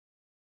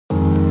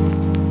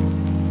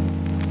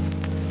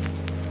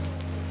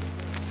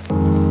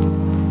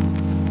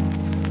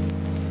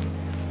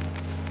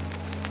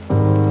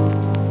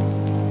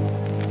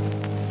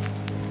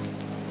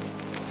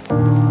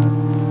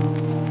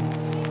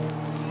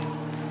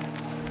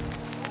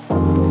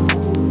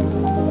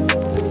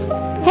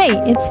Hey,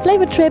 it's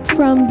Flavour Trip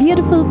from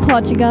beautiful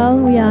Portugal.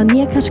 We are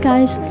near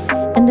Cascais,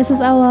 and this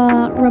is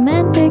our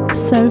romantic,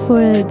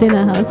 soulful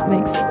dinner house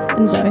mix.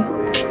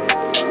 Enjoy.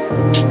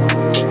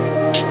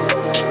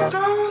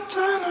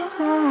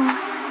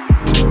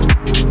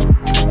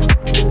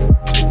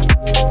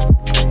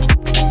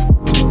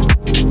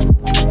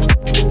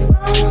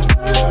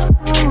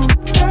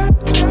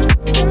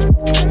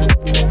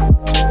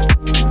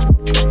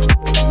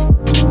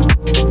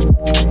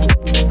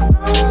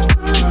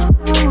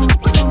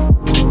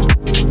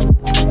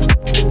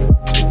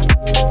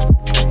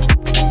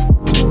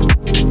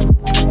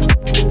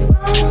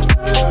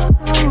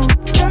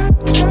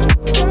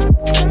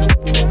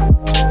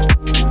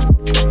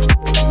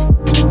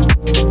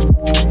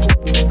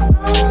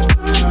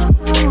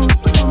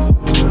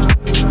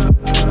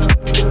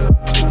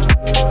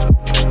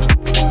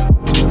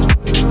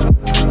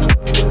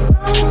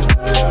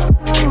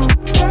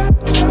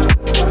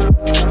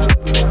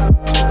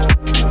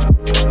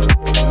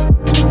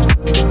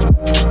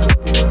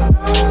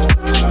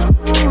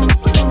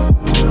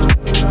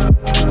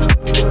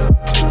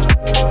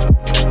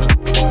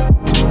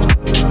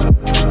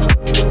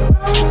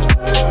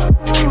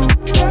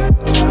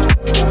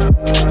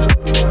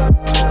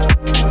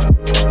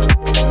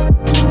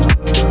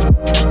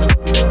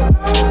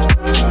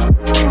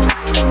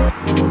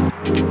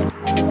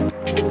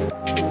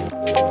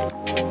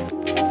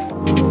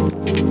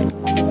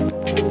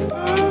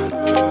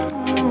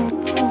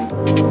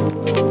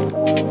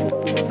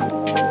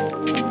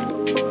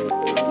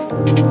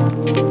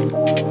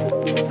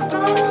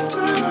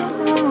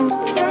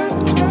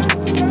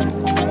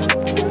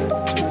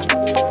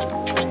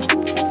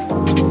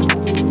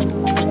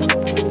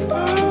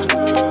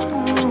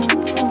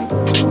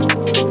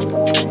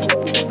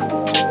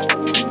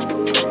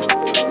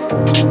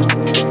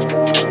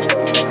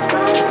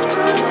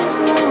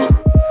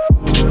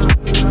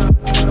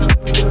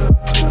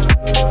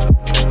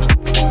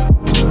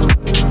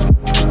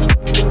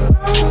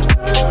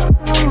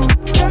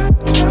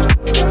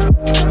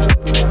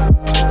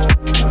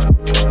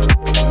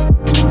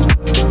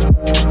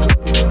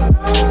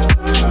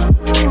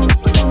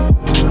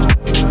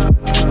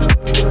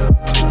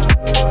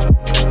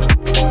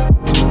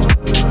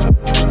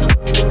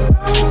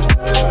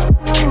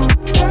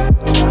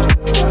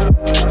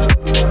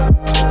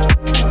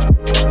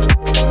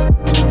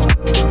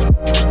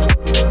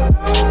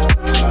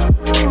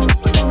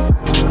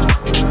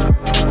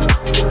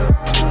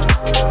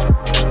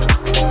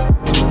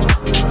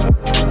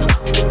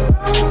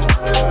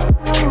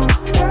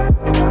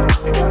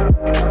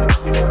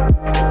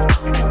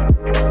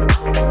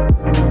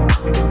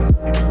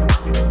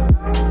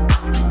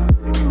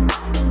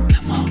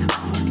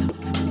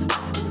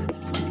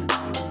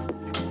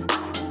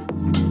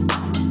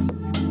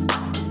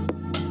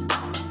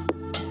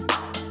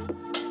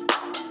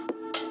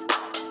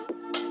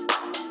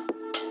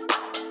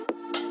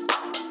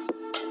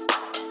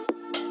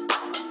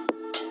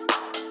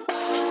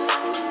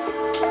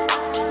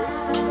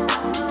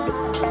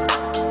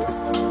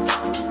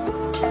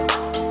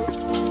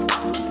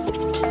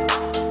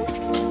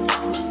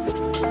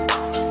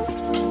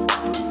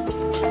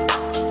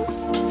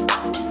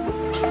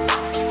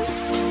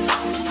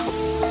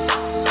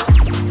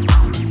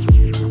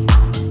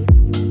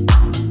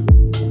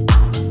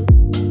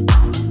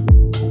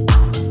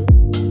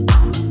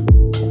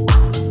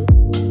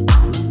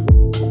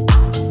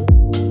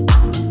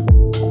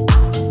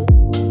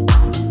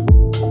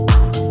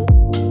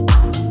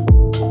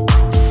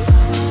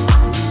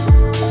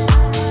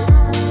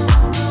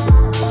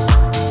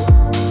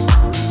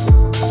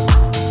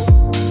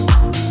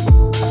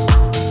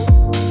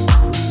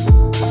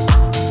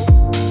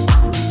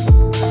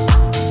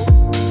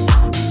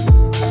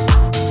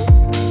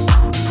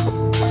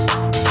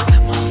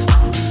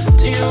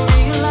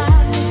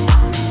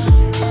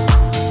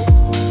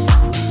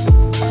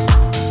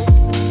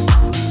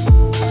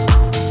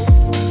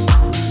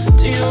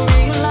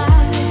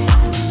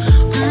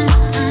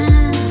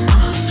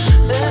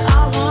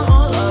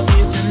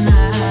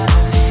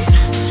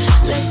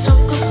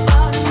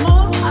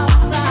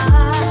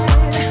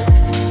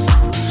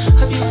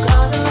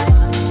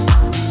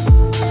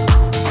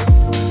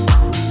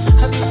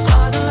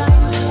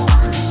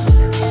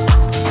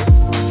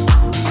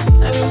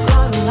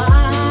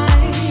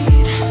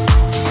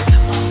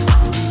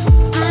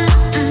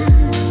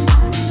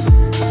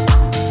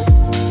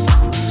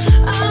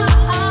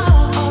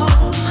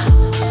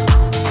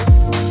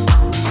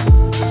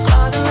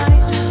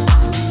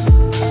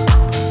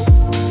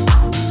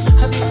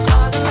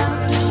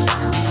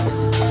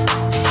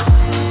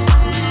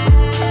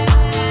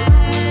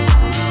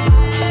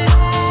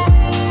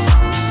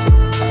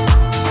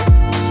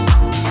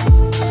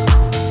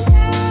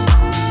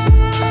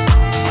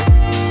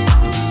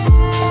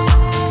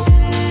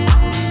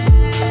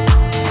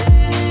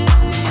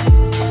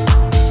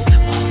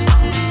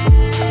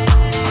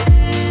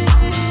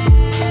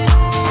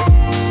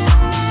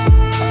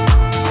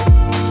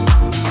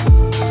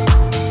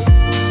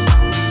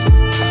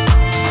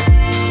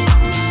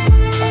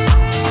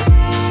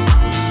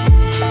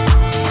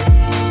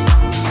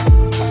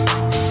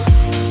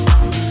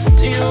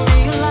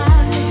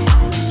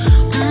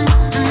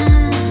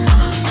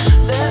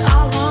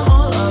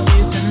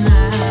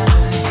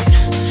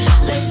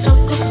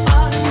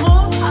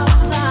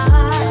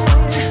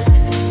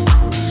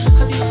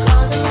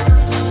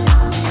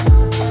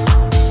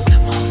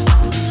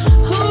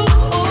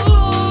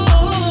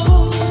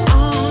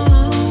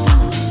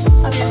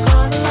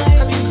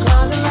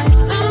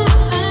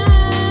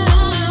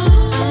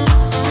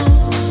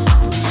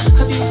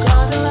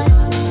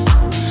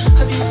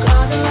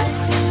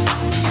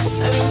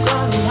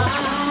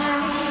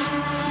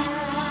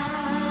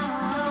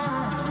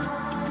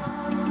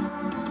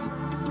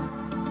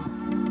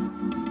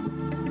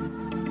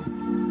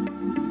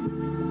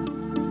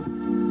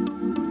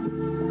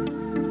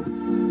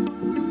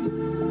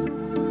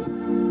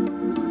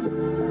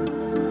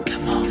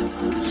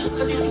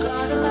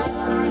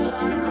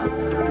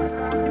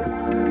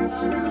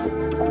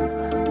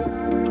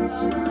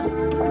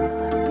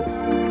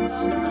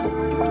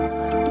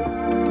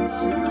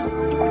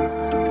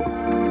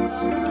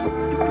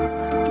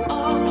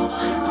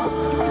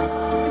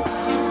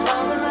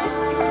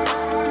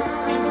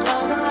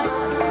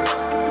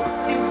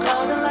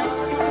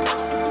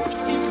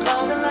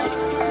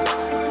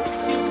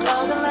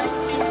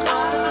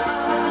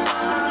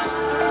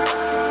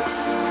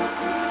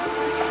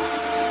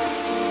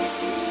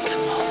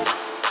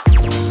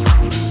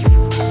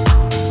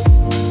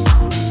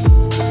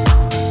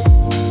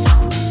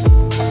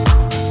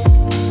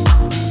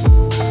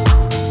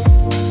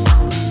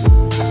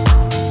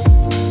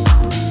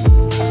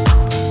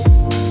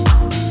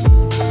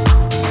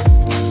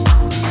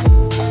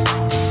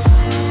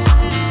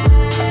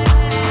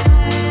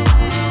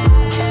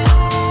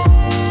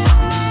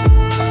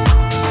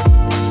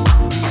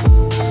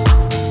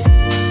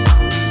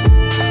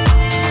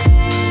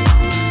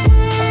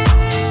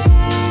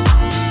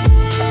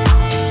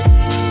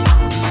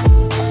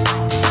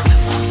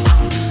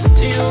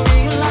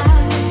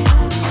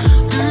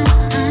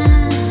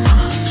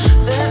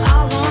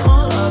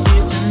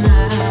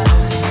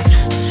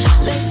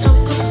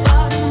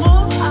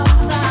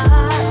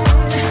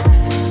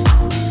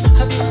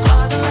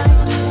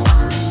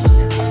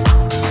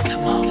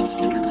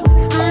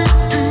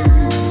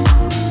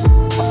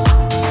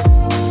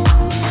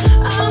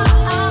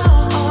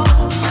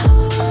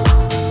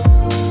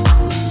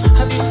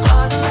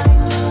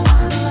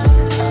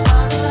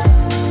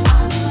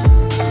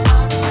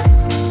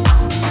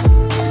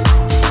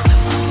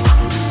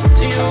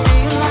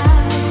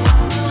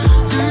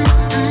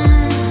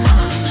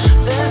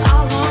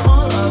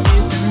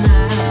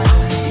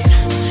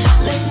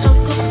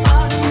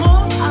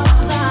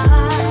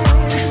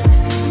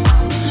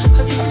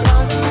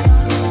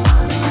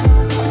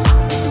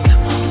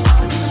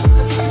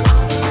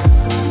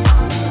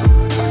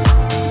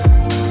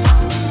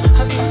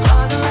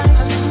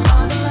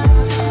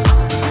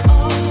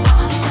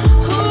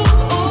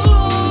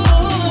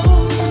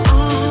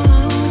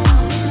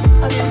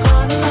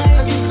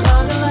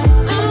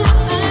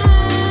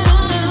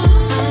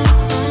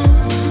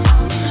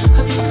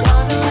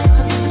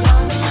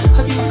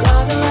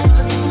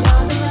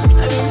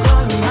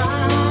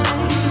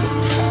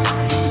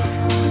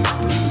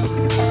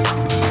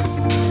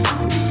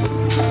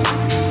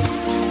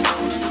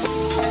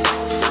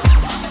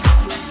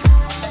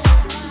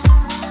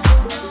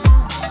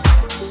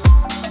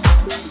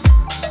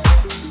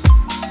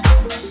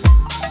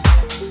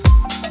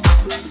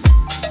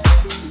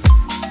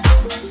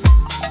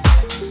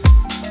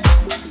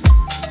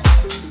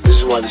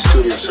 why the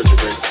studio is such a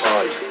great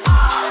party.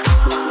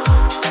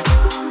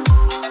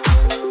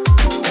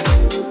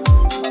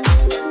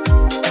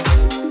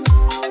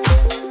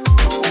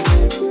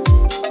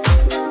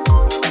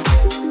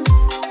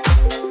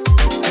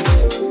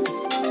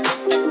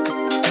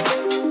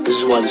 This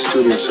is why the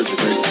studio is such a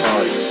great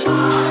party.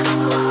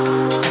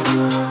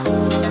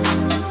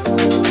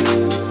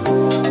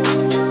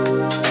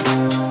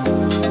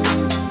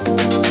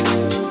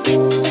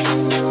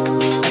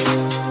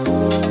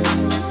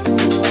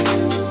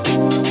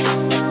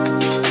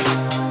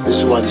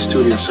 Why the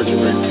studio is such a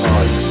great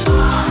party.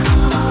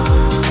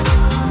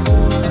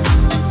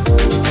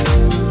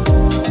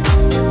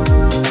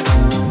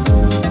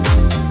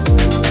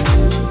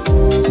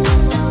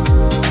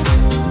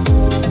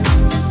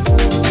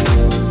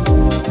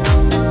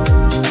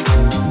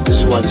 This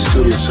is why the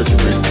studio is such a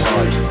great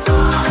party.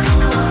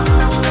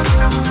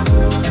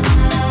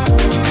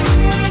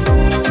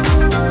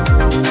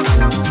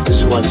 This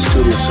is why the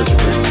studio is such a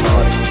great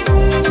party.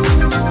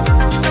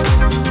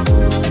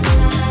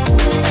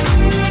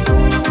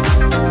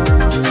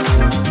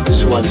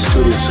 Why the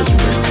studio is such a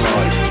great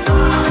party.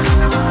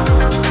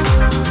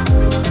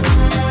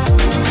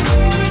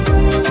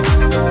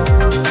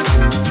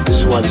 This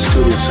is why the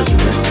studio is such a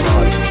great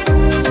party.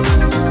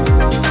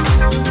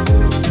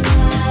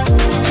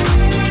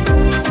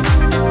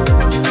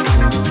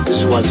 This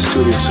is why the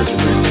studio is such a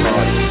great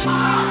party.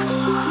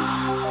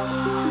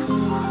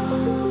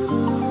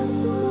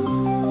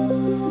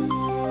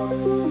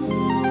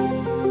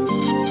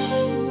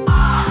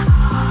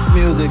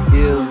 Music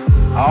is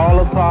all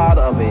a part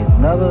of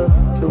another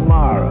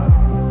tomorrow,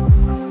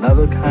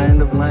 another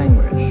kind of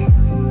language,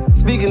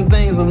 speaking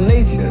things of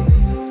nature,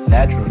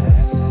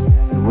 naturalness,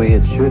 the way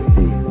it should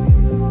be,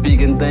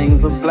 speaking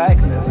things of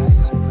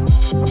blackness,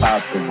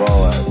 about the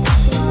void,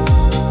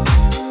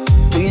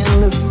 the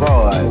endless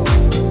void,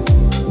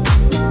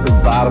 the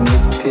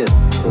bottomless pit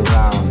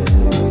surrounding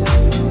you.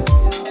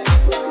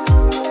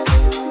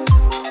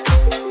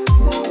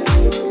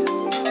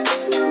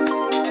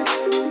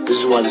 This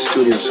is why the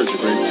studio is such a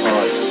great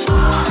party.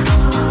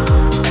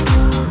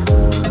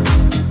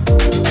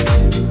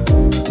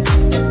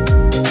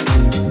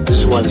 This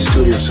is why the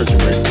studio is such a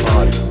great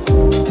party.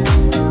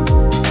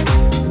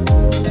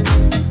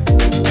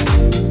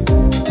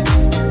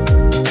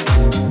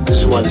 This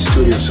is why the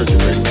studio is such a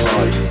great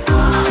party.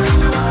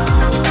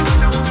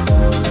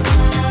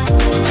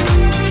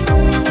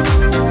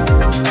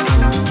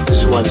 This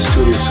is why the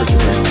studio is such a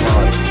great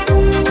party.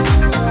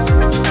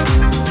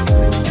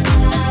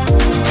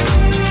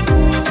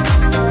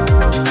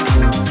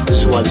 This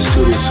is why the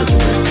studio is such a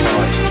great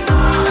party.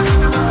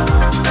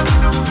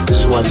 This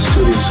is why the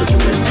studio is such a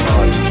great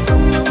party.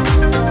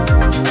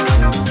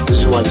 This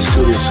is why the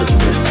studio is such a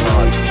great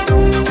party.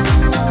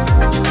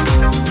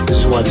 This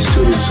is why the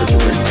studio is such a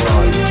great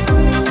party.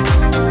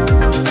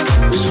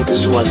 This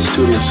is why the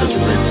studio is such a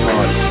great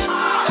party.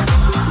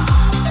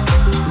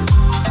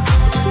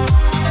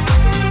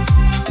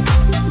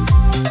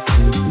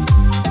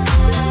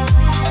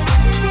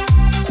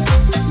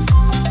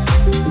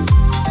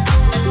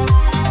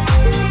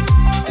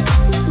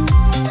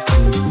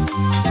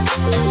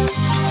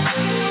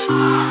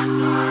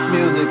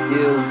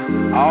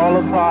 All a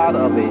part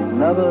of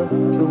another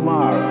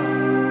tomorrow,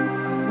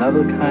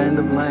 another kind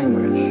of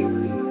language,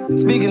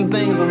 speaking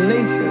things of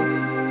nature,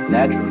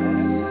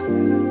 naturalness,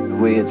 the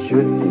way it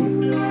should be,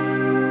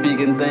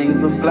 speaking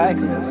things of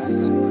blackness,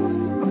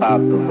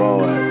 about the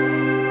void,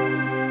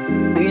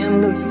 the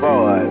endless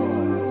void,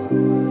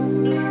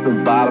 the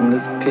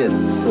bottomless pit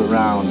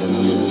surrounding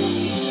you.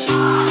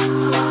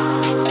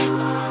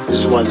 This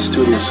is why the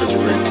studio is such a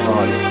great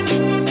party.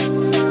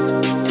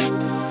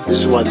 This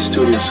is why the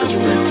studio is such a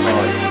great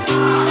party.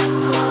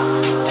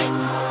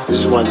 This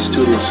is why the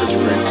studio is such a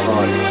great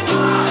party.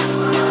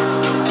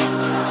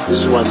 This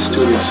is why the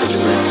studio is such a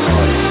great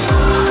party.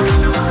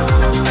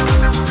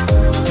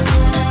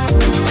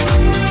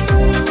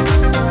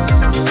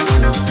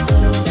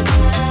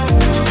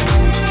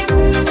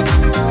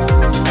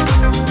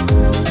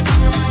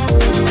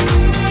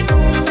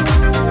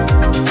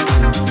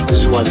 This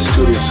is why the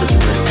studio is such a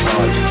great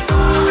party.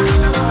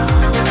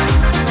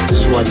 This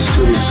is why the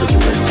studio is such a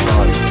great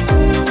party.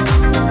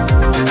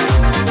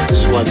 This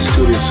is why the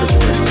studio is such a great party. This is why the studio is such a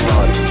great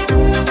party.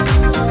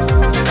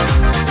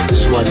 This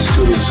is why the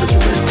studio is such a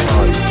great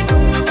party.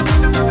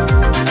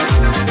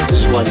 This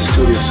is why the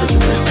studio is such a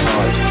great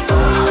party.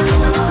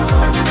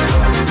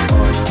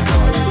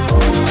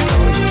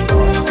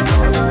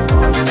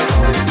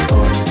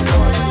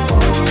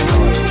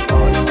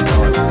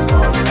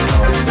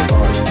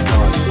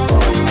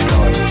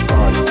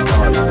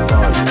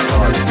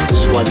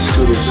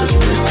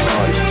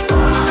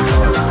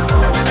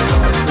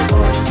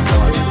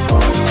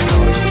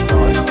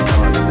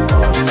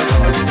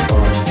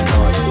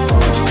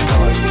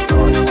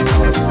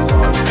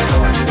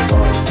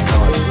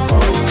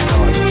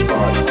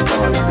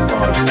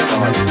 Party.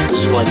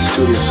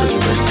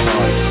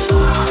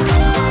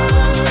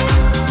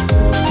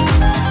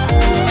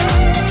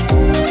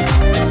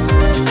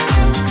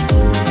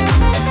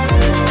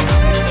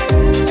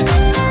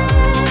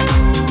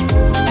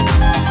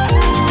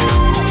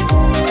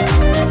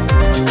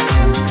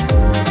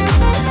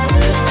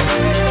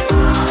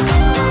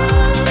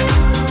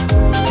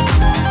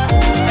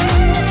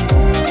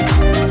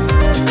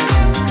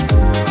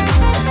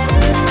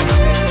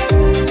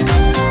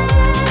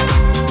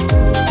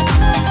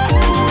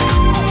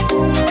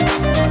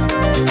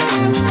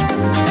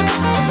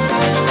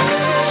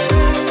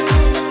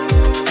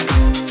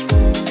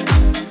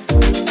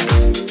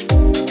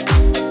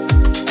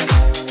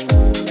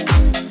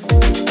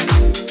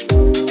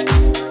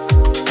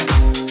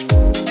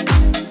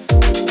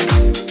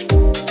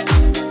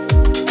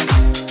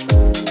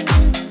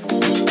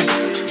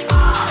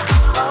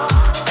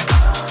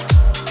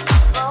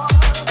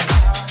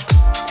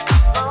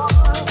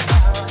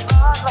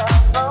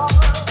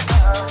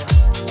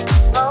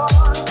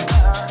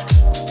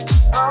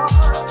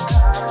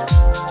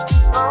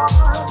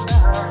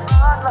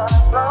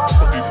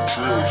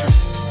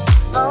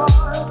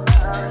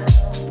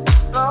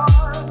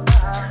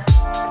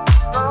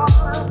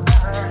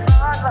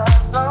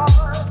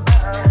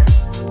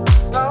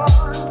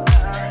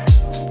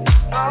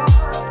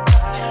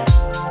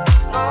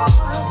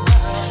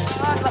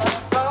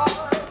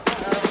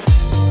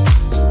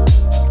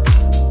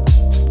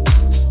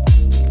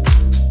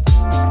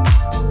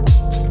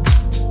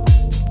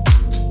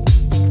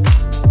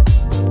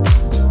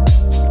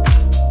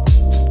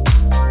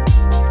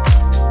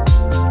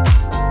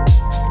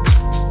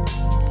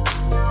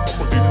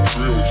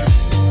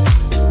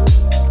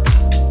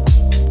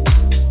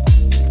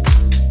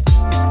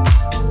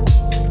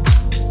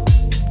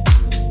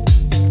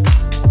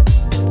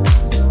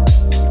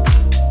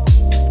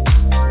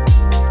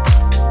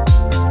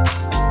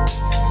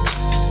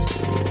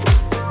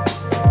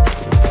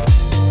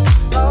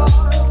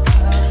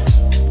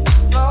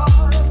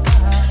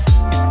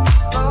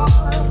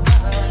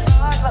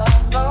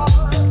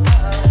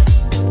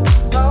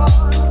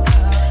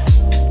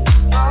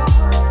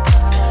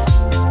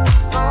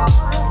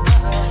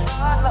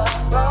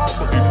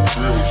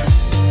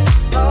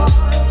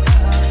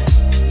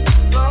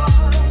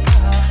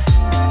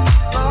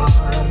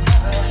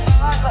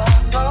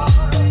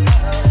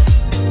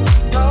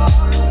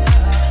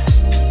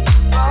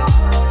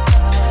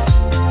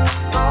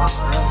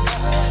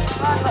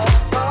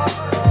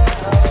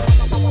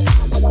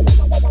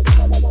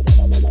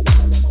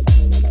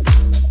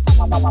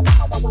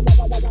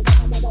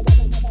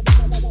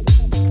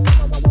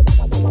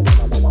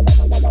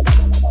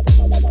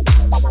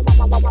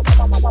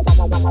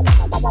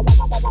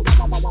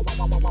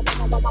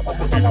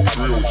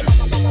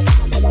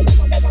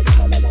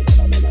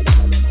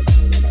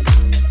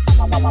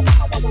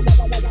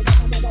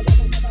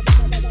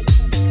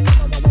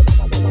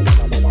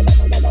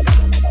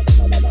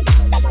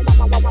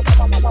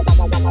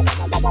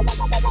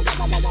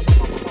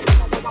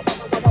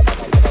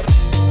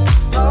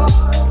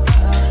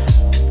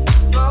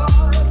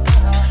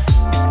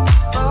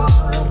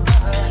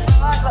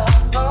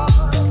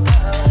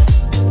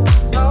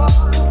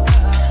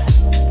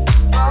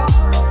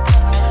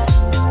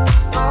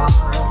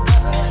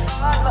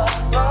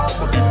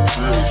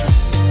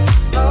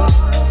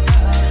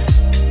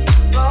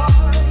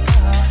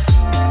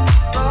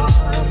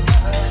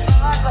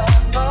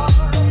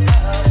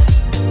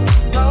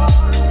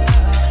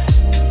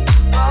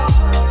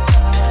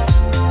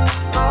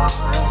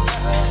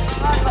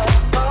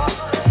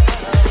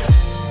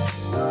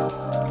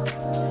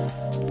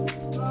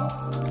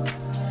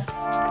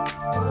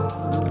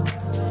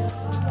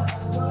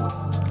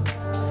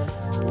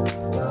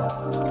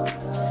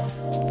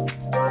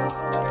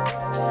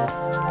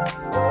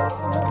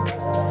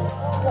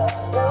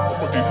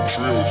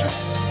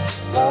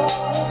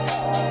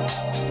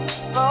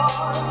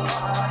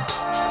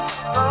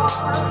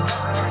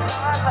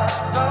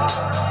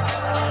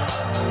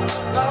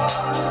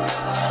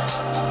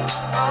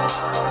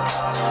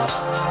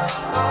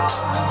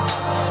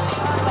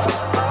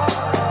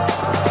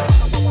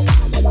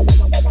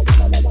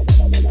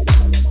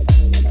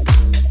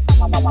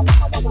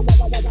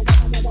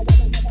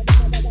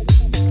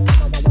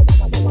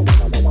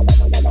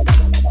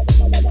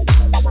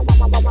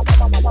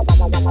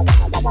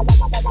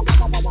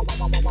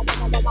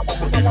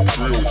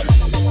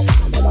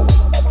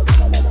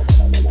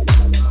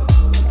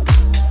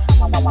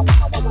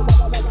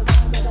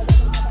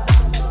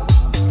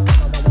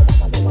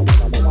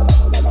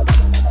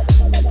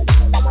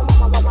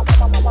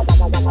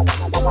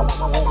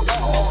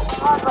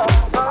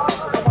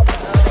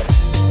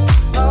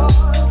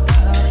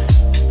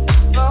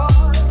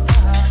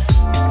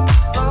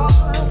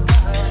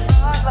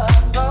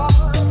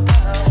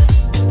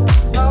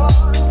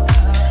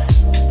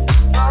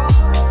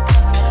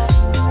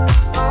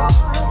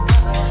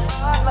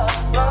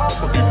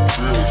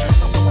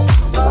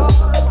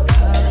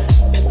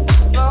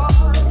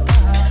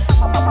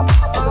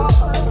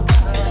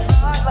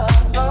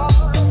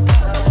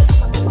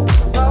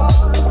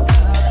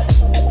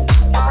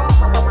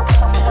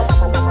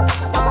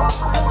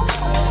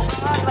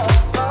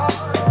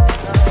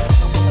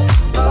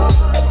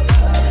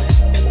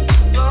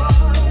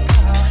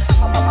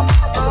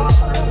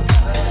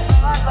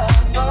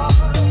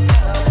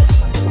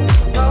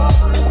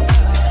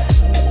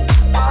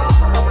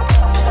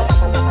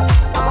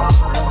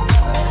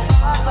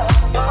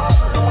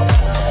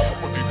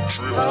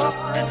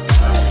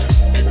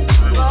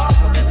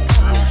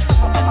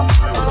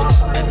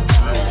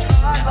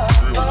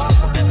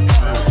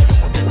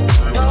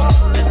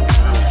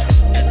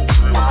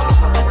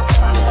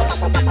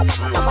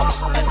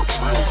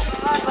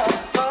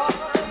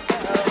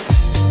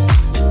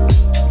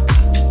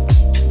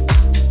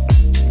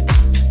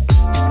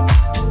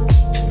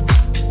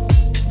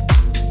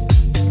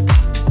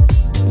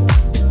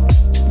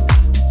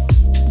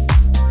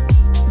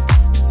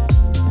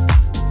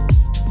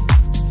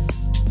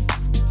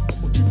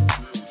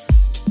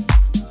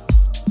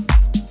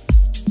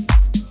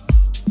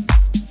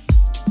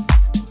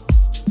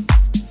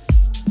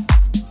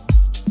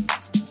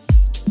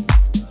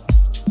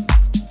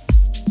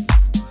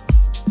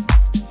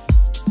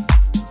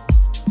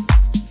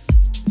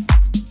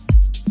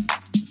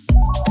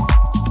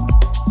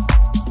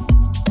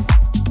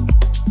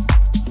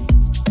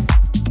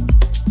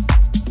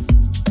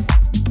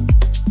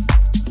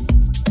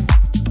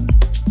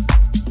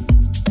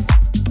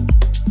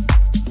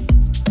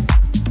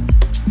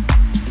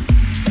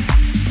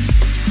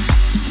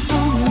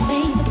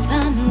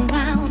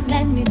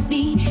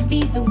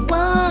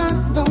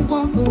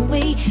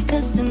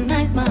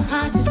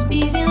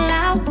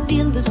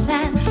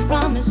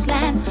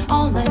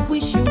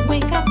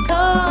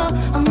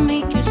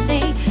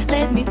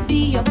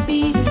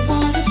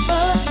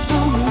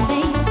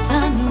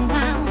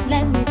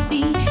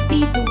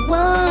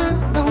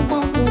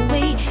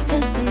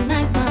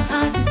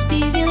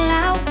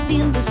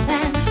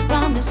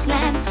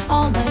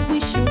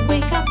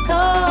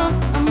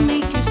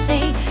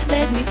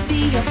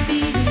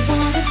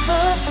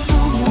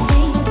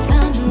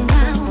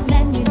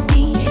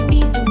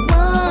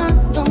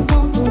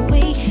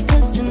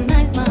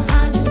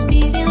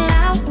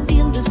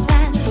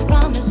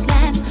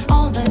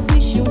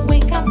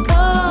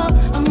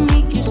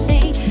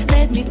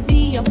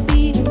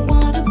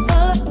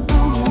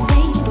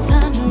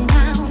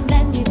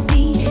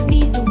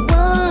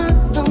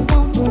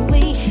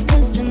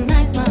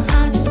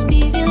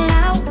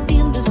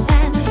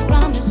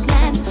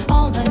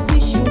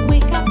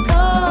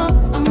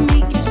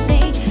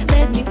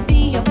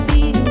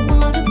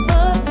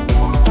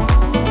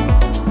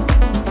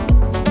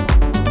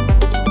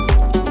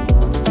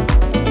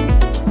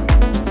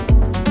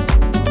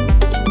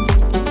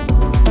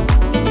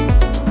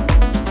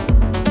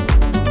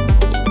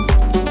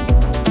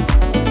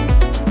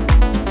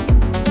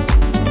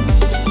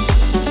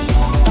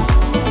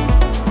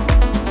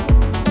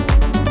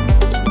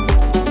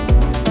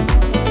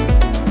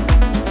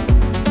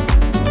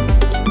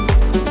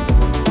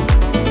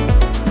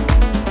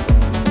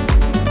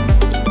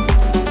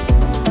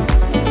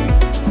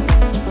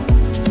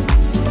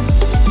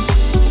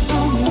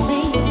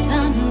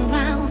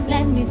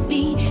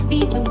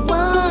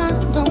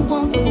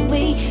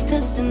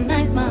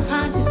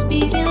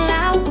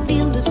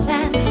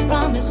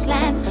 promised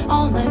land.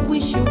 All I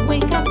wish you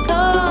wake up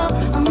call.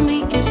 I'll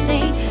make you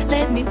say,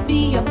 let me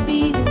be your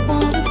beating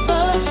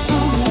waterfall.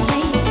 Come on,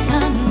 baby,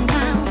 turn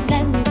around,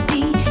 let me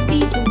be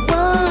the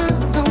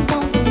one. Don't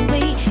walk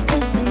away,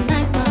 'cause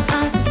tonight my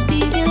heart is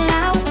beating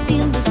loud.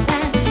 Feel the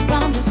sand,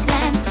 promised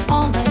land.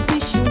 All I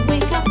wish you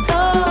wake up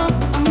call.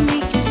 I'll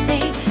make you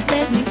say,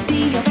 let me be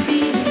your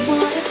beating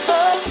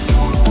waterfall.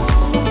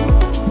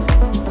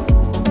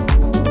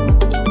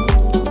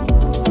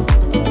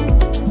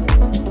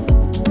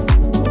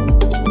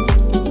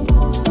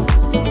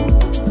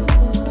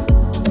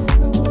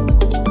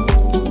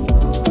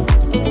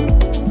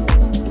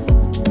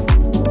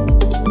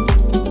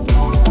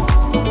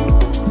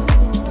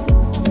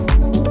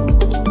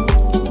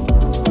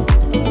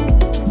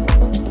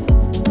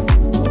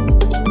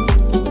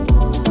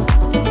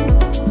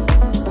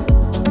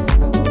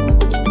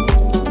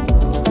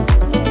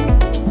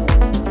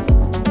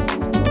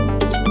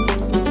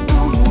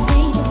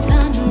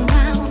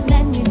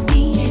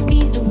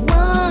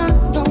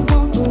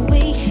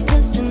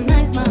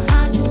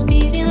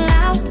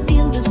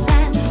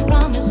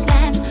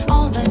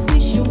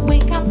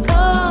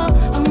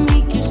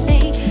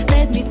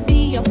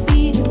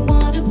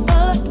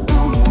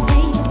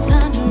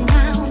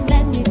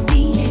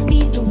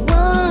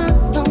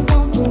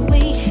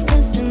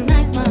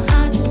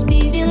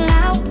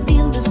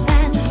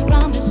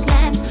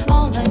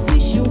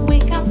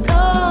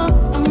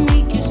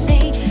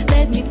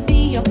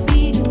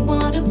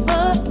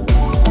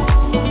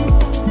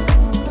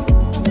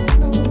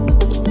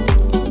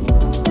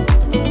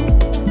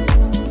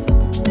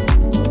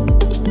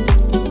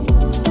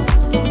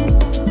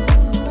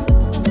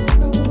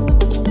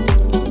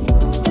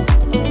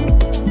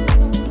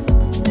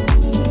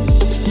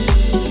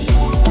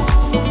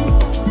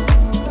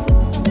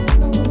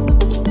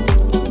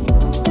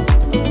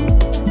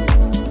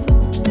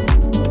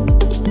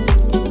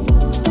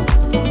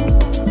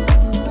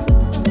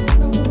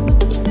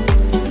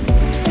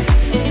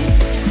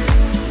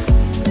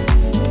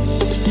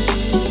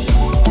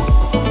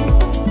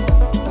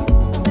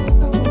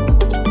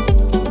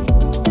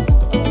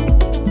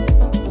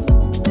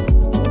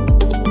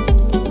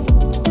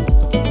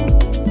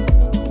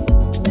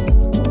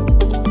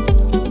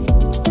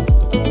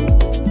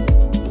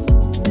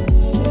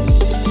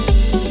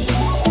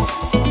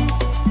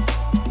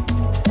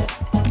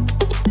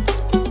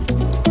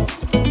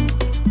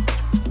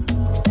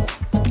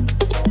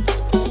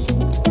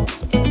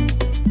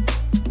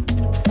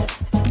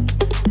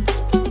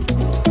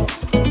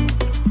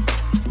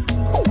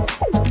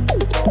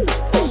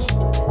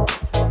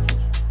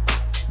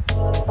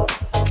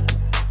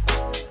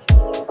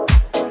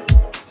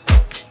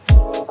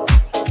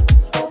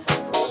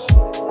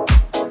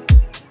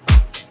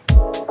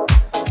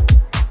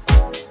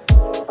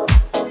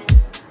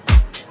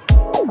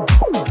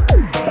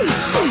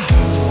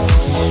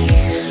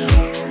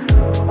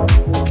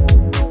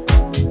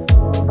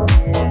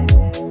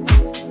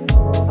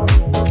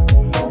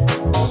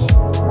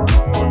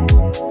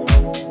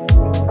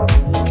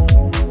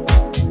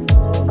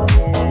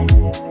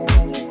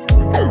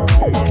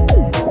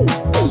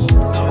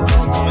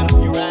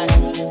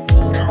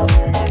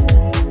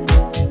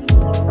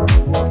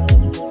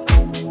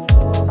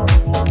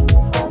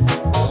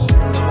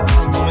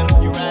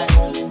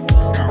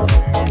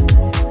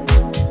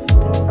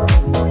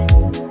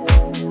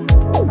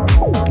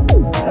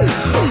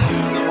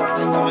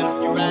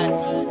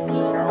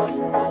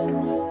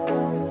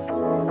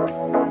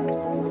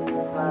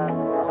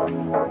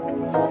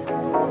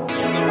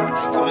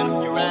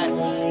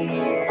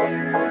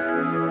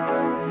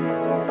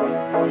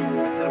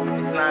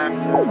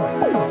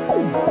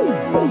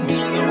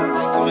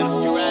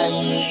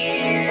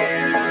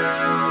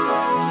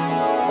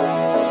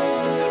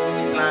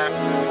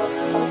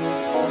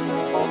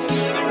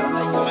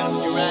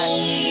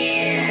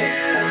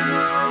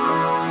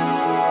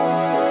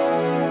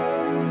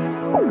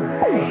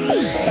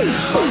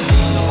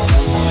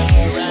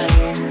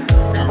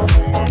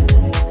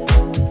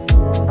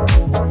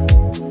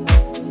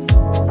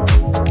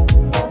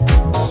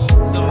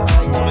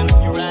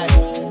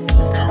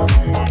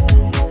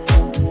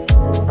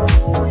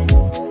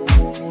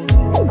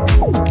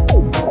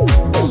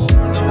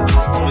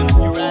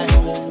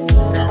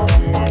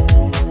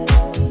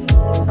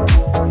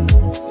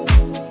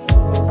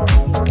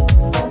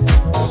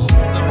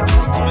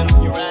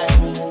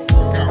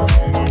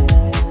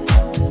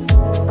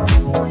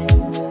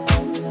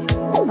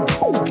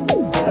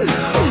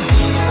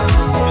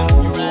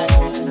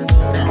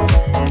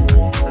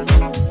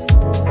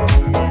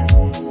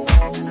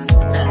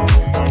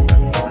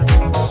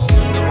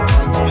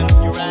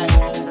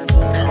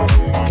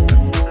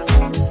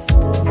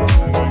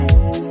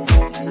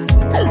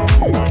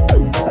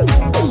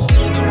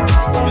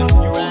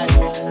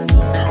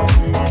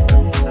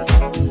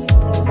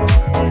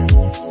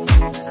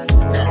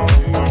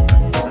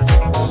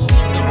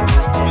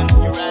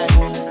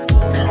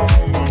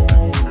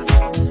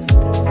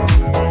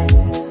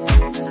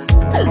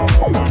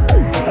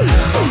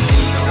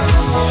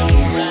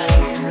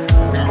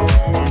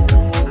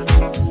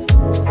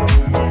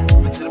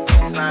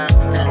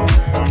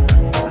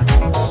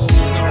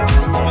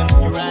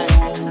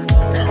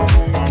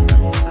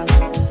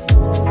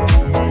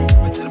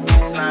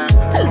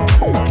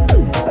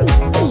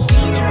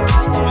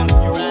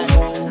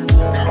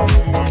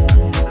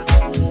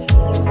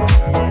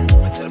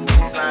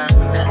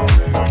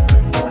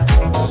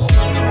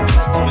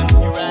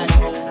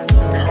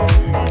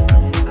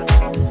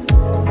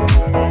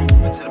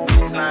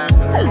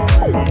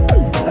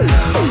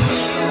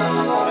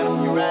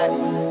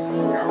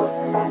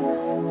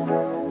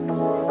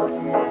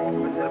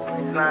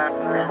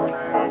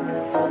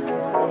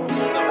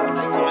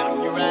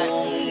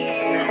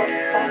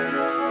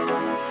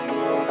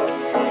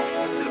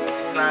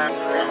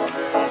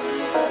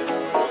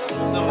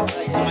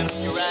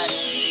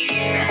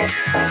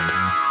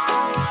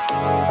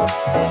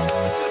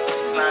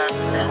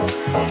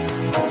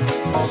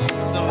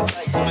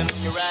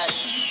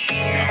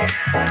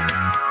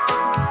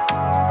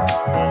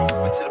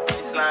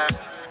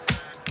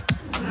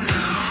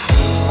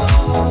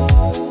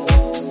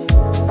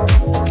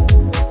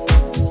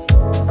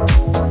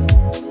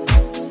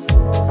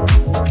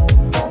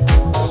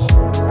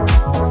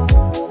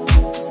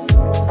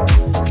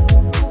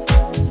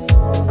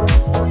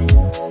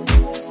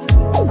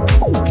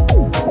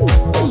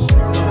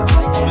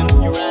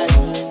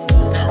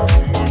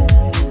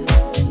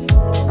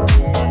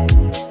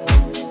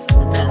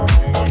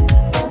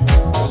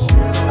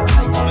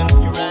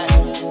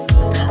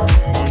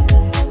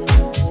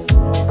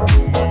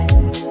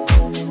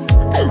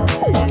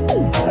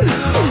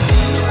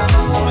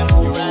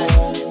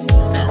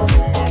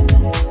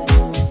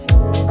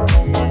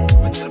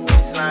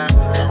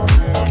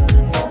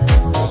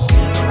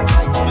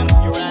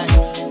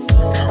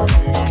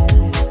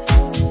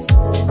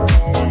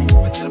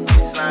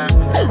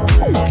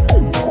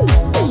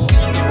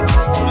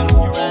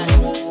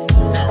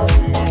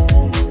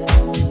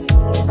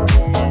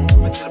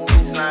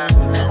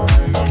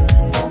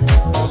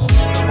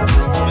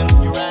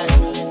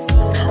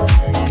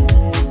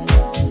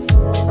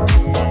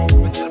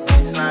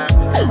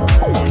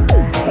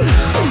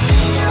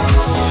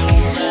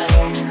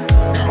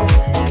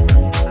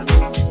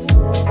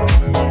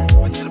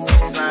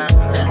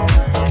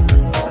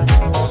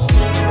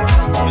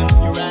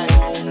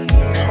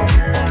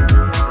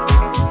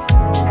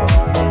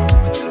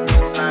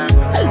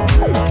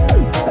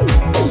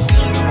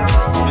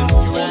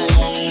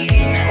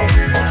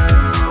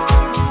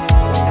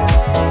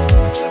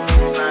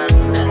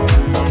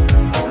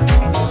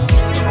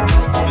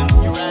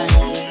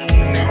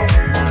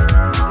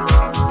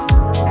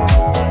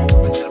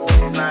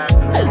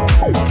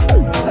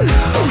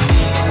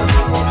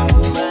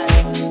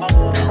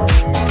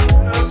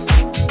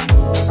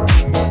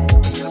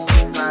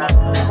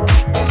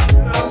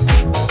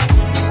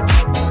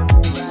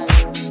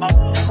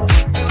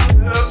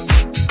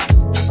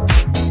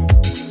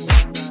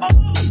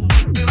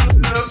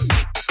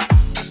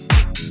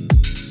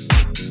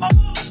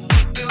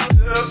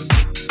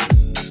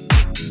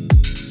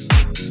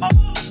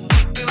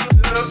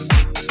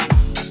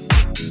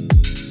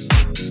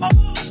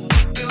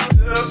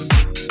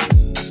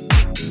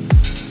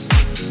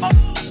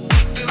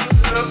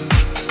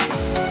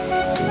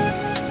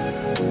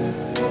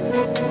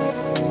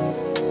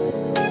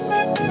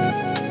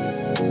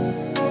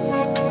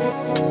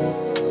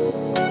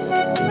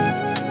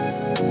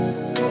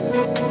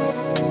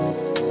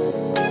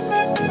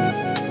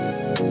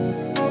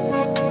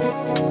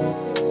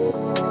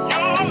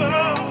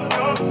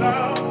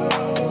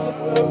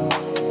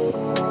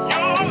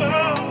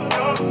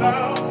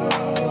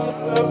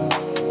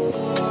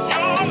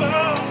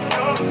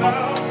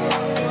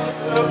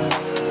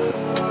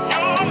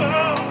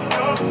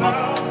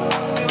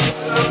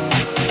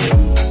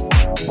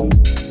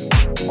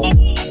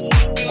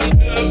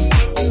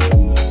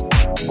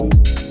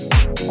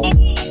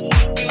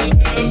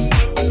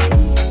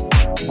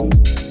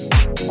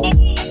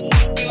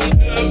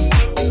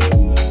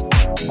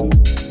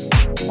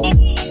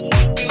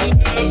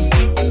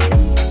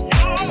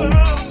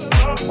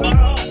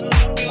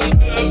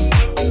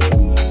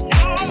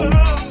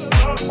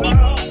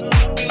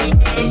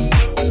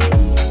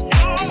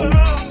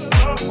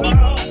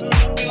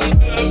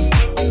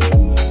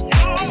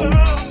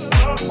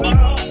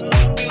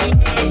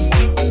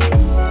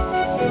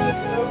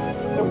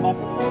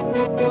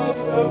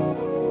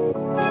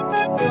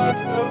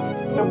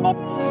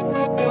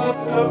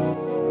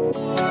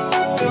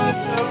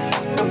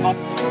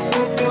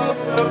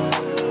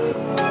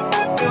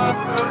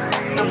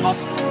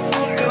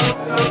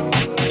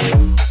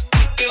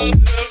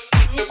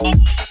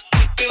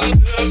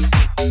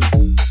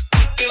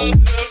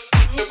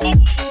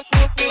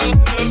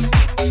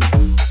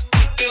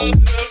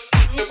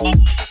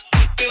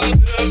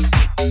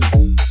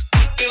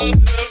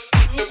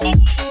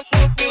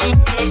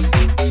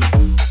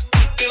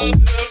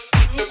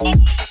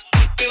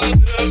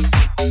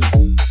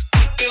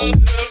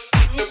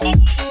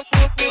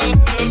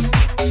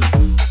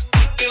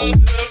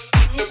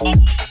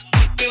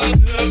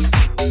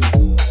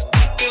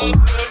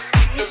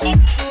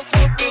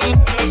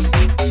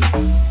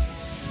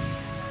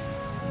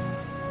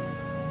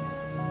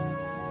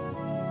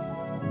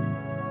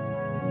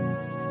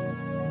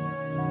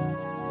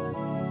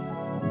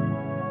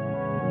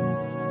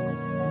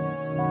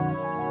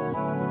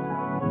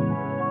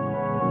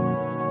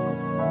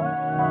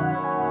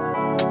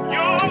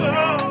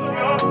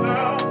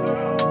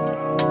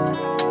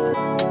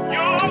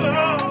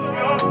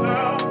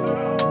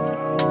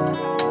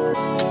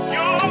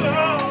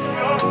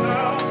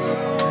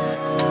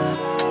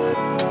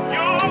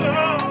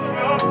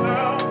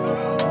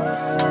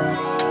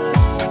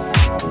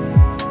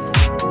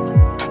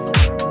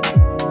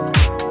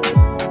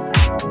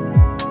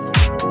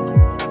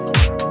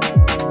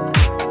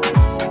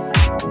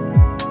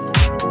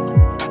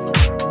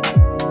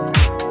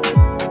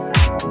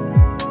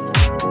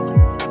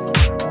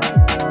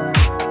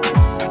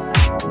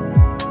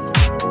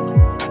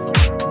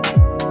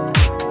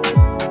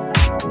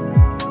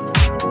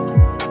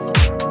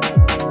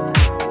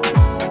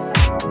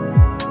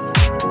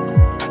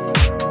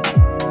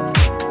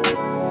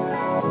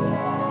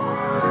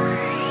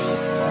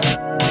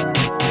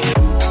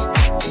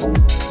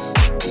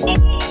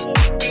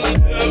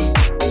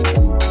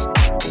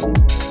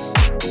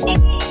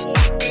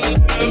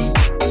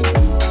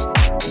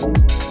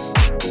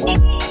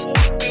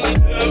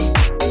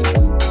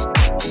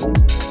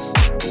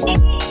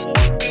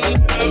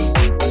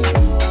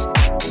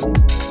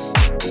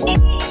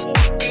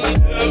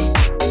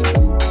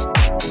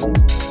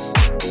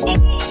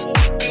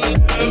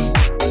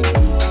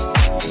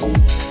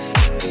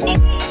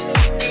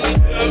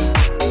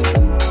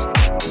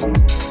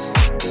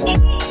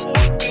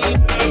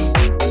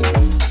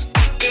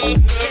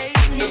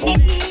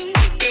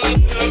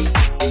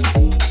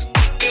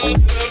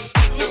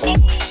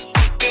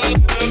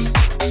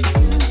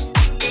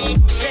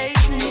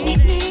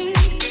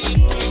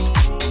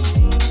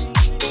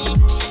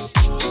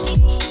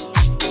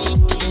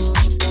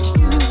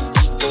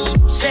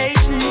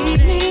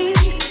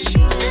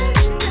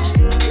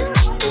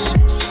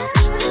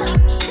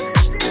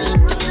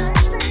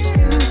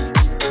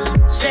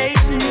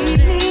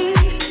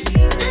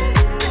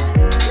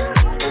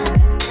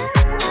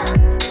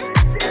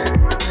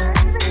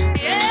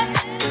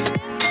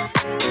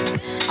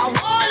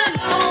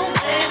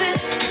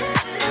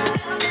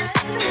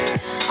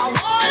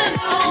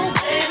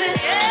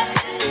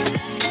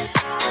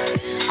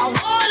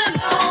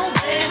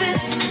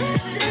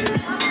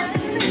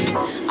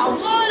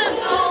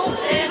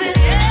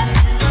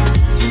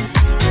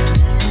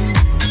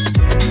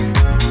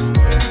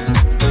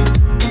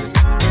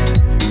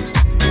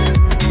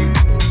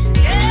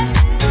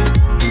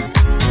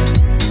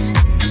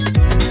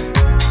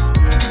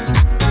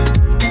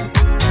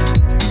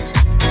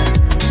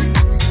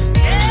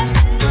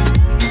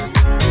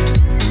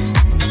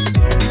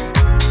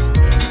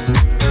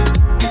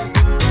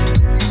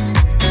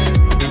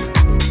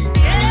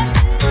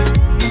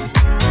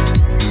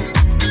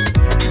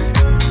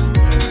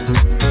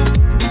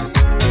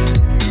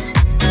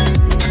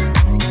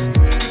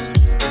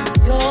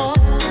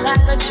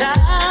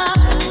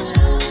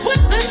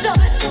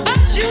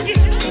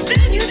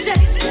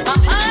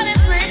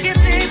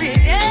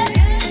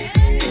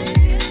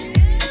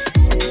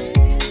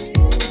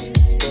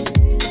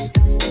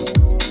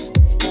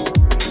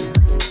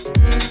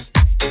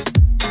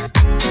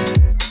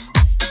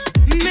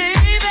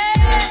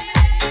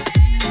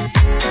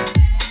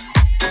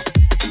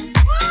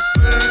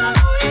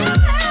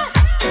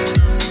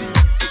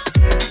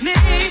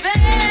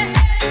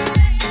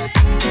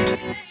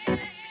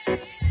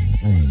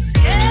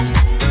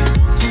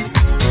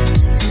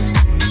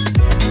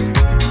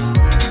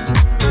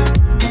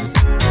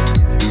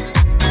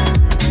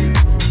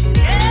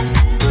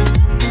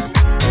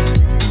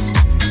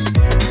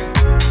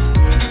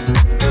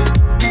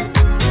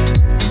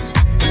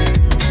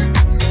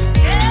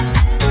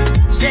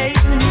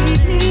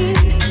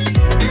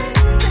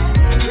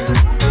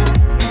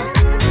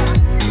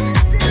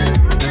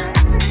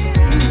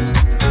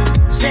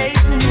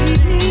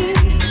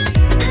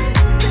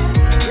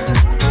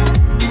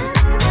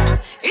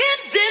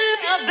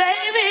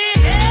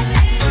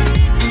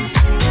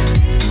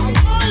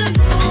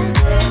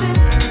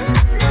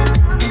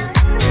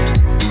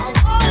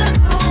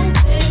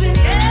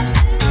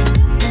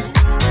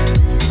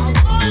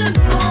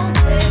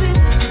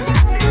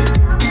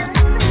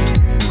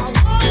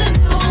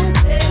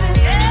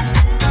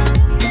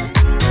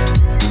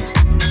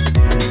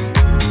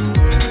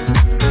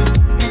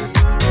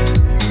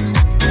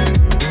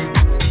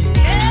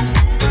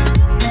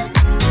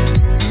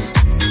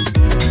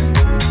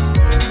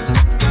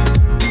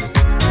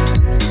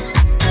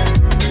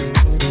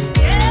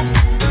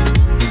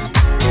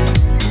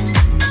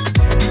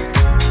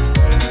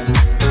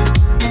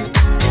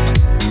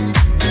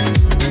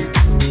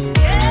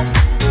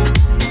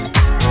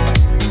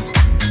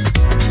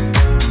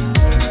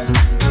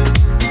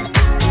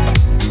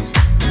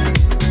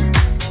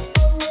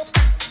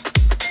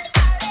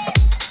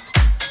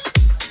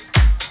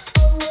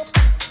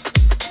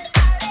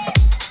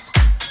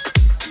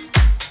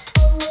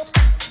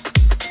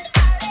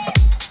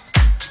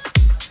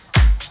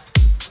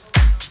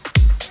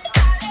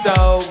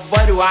 So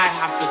what do I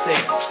have to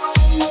think?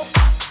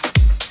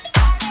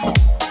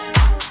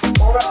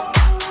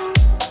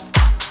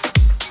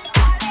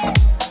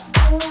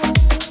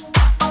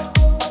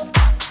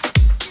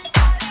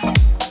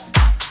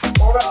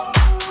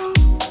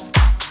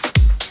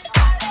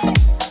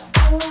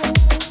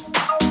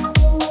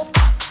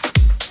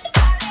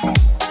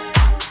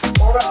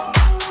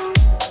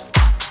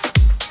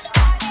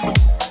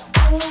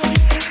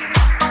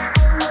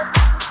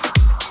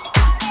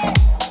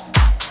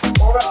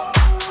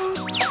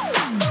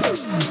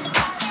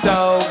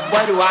 So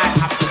what do I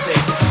have to think?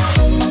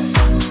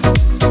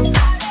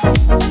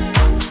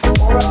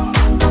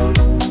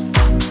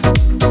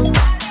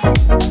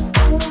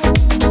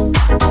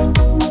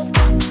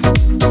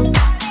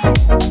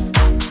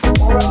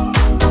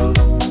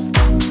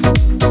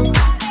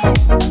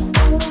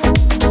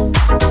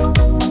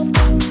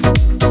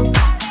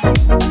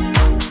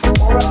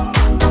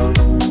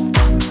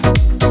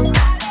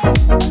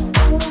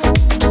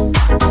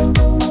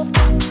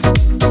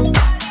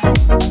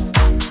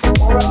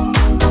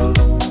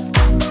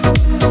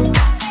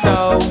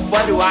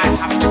 What do I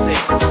have to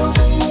think?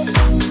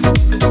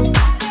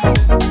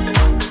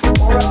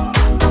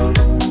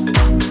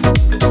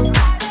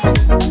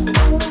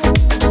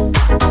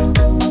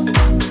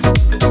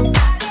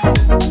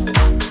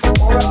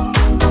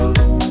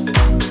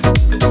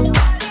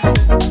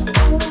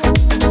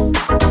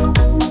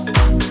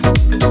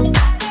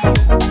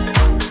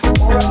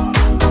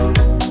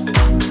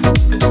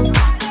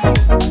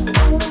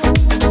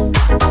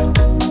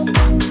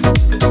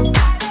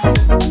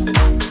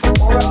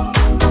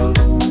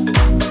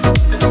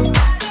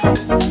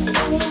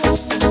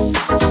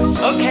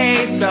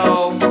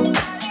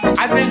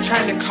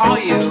 Call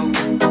you,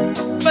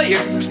 but you're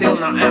still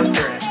not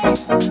answering.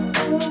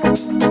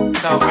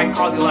 So I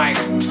called you like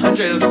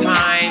hundreds of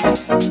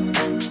times,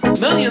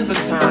 millions of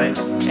times,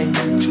 and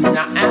you do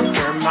not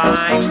answer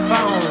my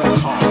phone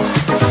call.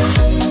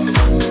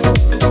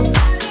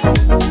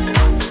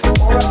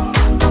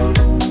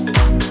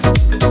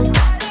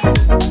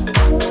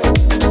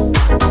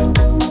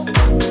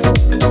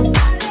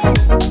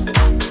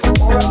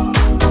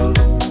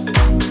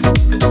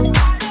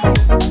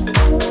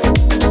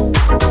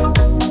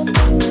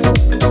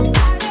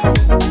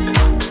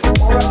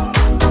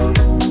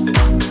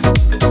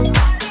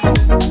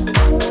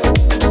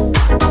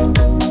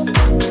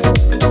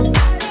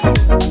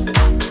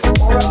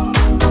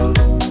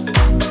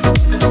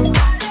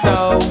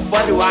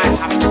 What do I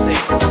have to think?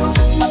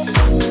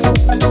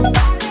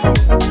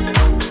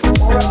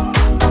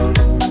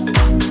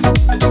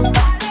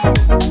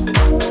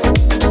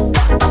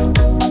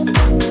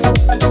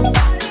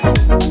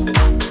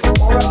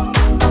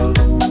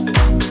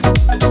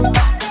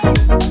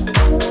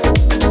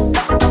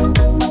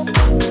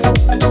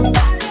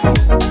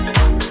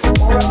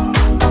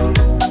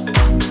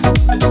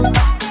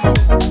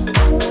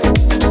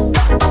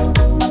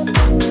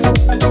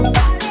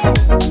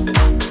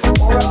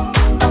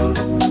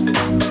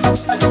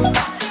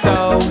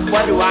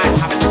 What do I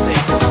have to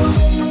think?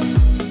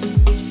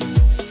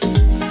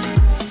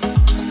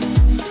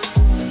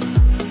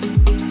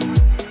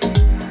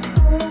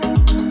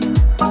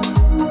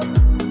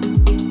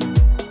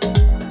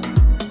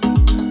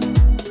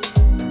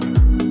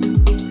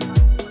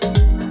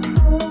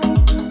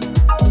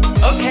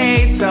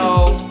 Okay, so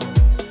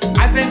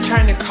I've been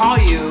trying to call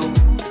you,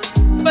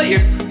 but you're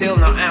still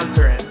not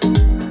answering.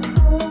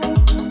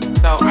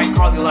 So I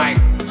called you like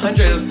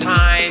hundreds of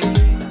times,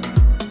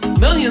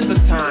 millions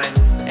of times,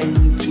 and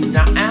you do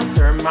not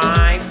answer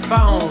my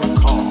phone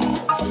call.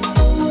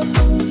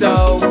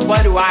 So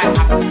what do I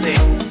have to think?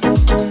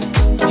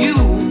 You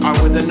are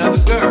with another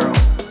girl,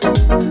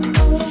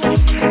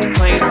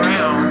 playing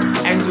around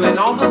and doing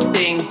all those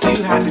things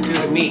you had to do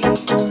to me.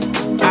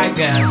 I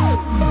guess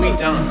we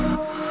done.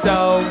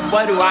 So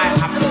what do I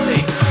have to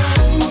think?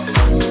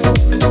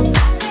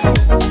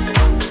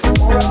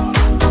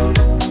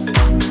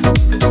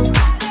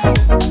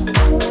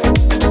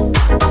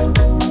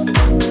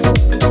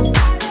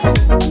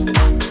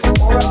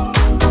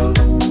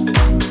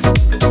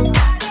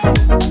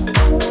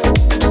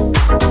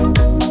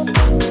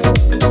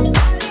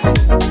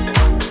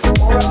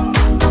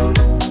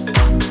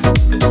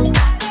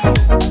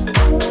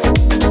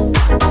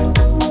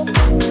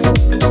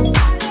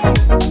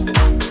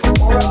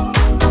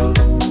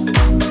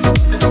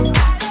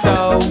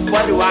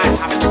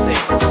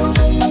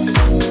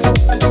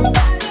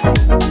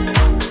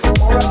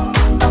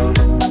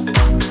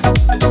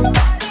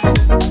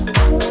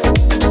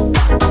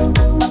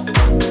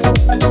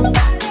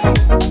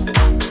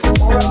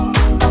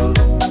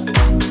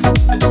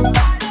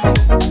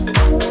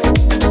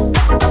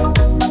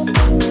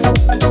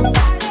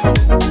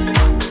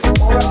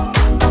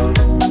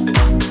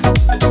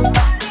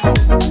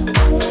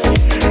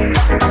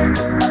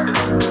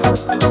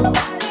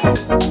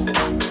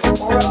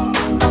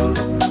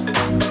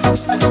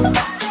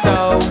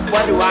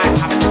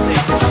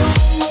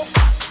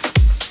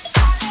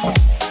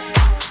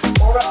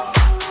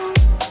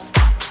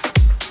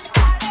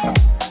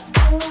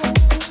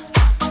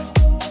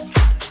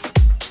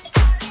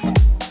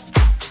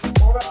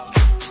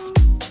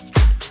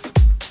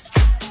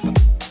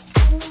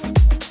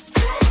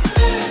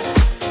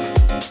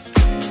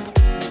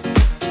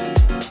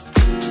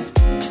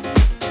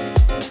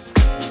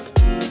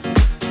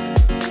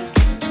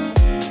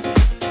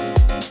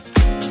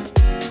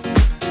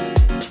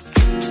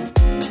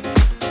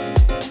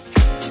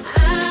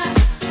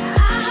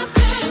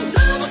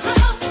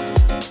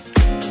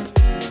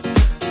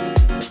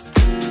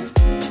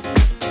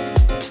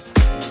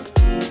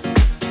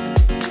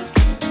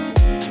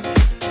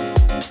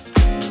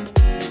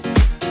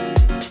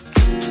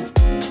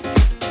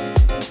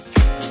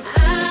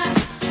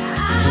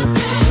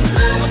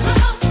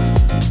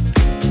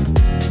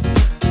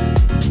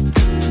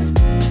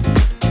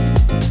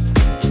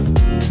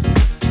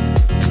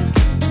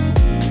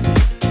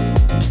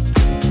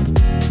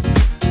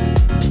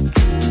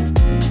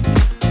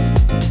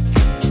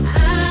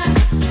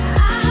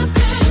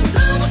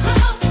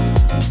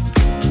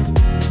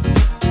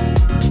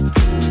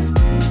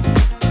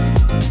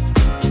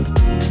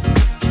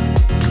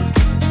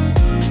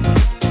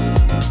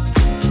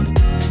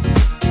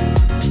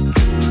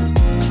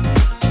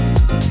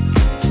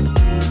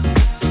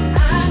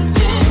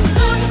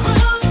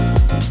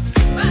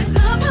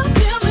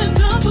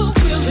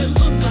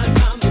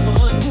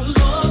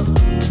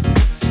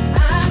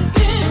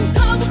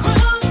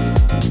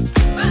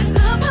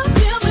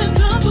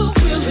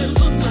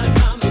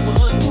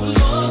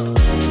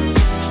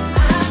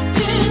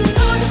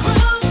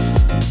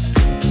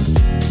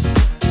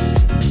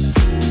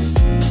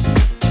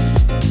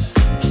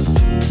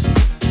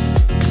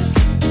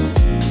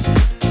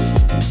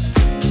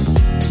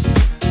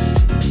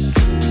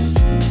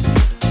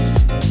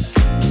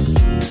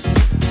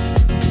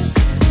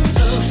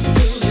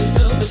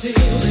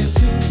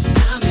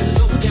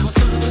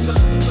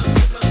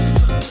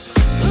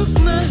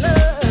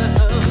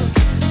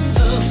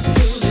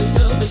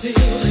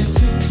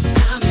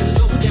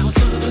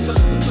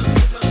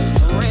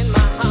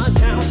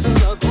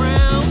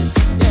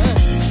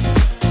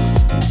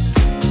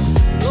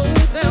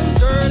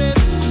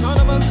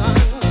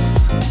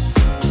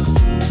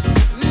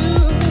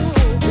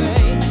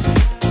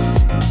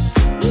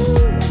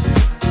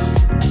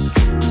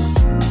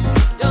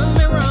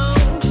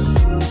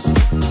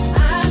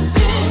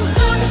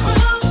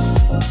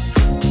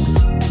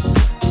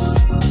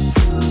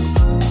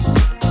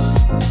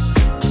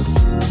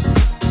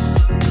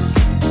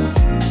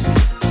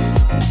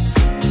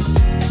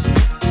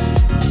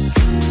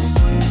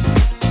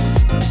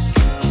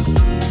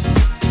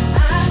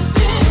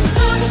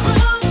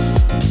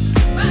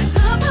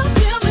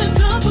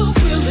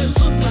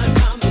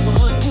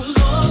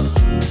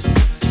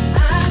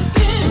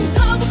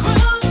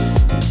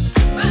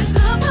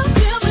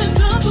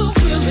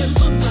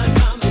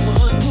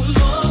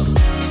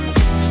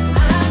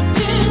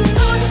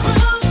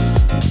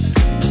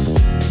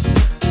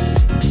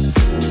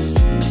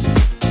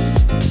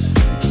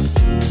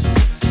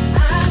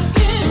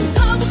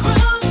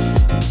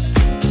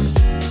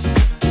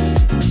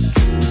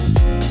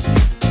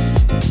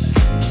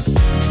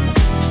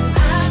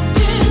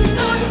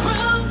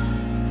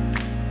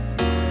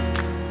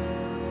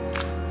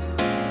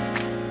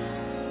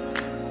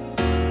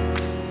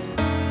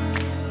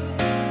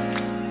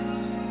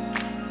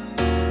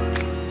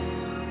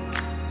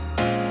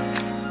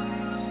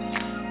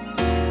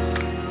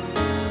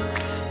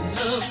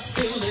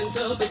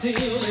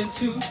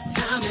 into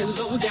time and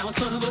low down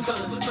son of a gun.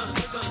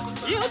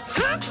 You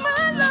took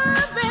my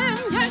love and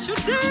yes you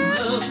did.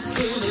 Love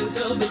stealing,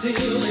 double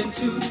deal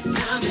into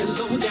time and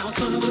low down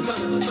son of a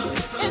gun.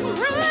 And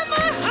ran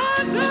my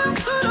heart down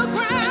to the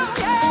ground.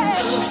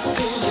 Yeah. Love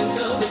stealing,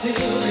 double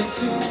deal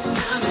into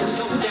time and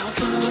low down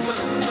son of a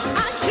gun.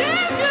 I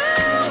give you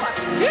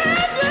everything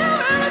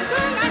I have.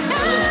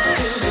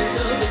 Love stealing,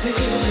 double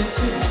deal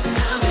into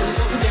time and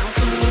low down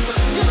son of a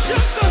gun. You're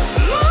just a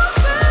slow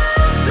man,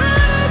 turn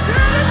it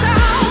down.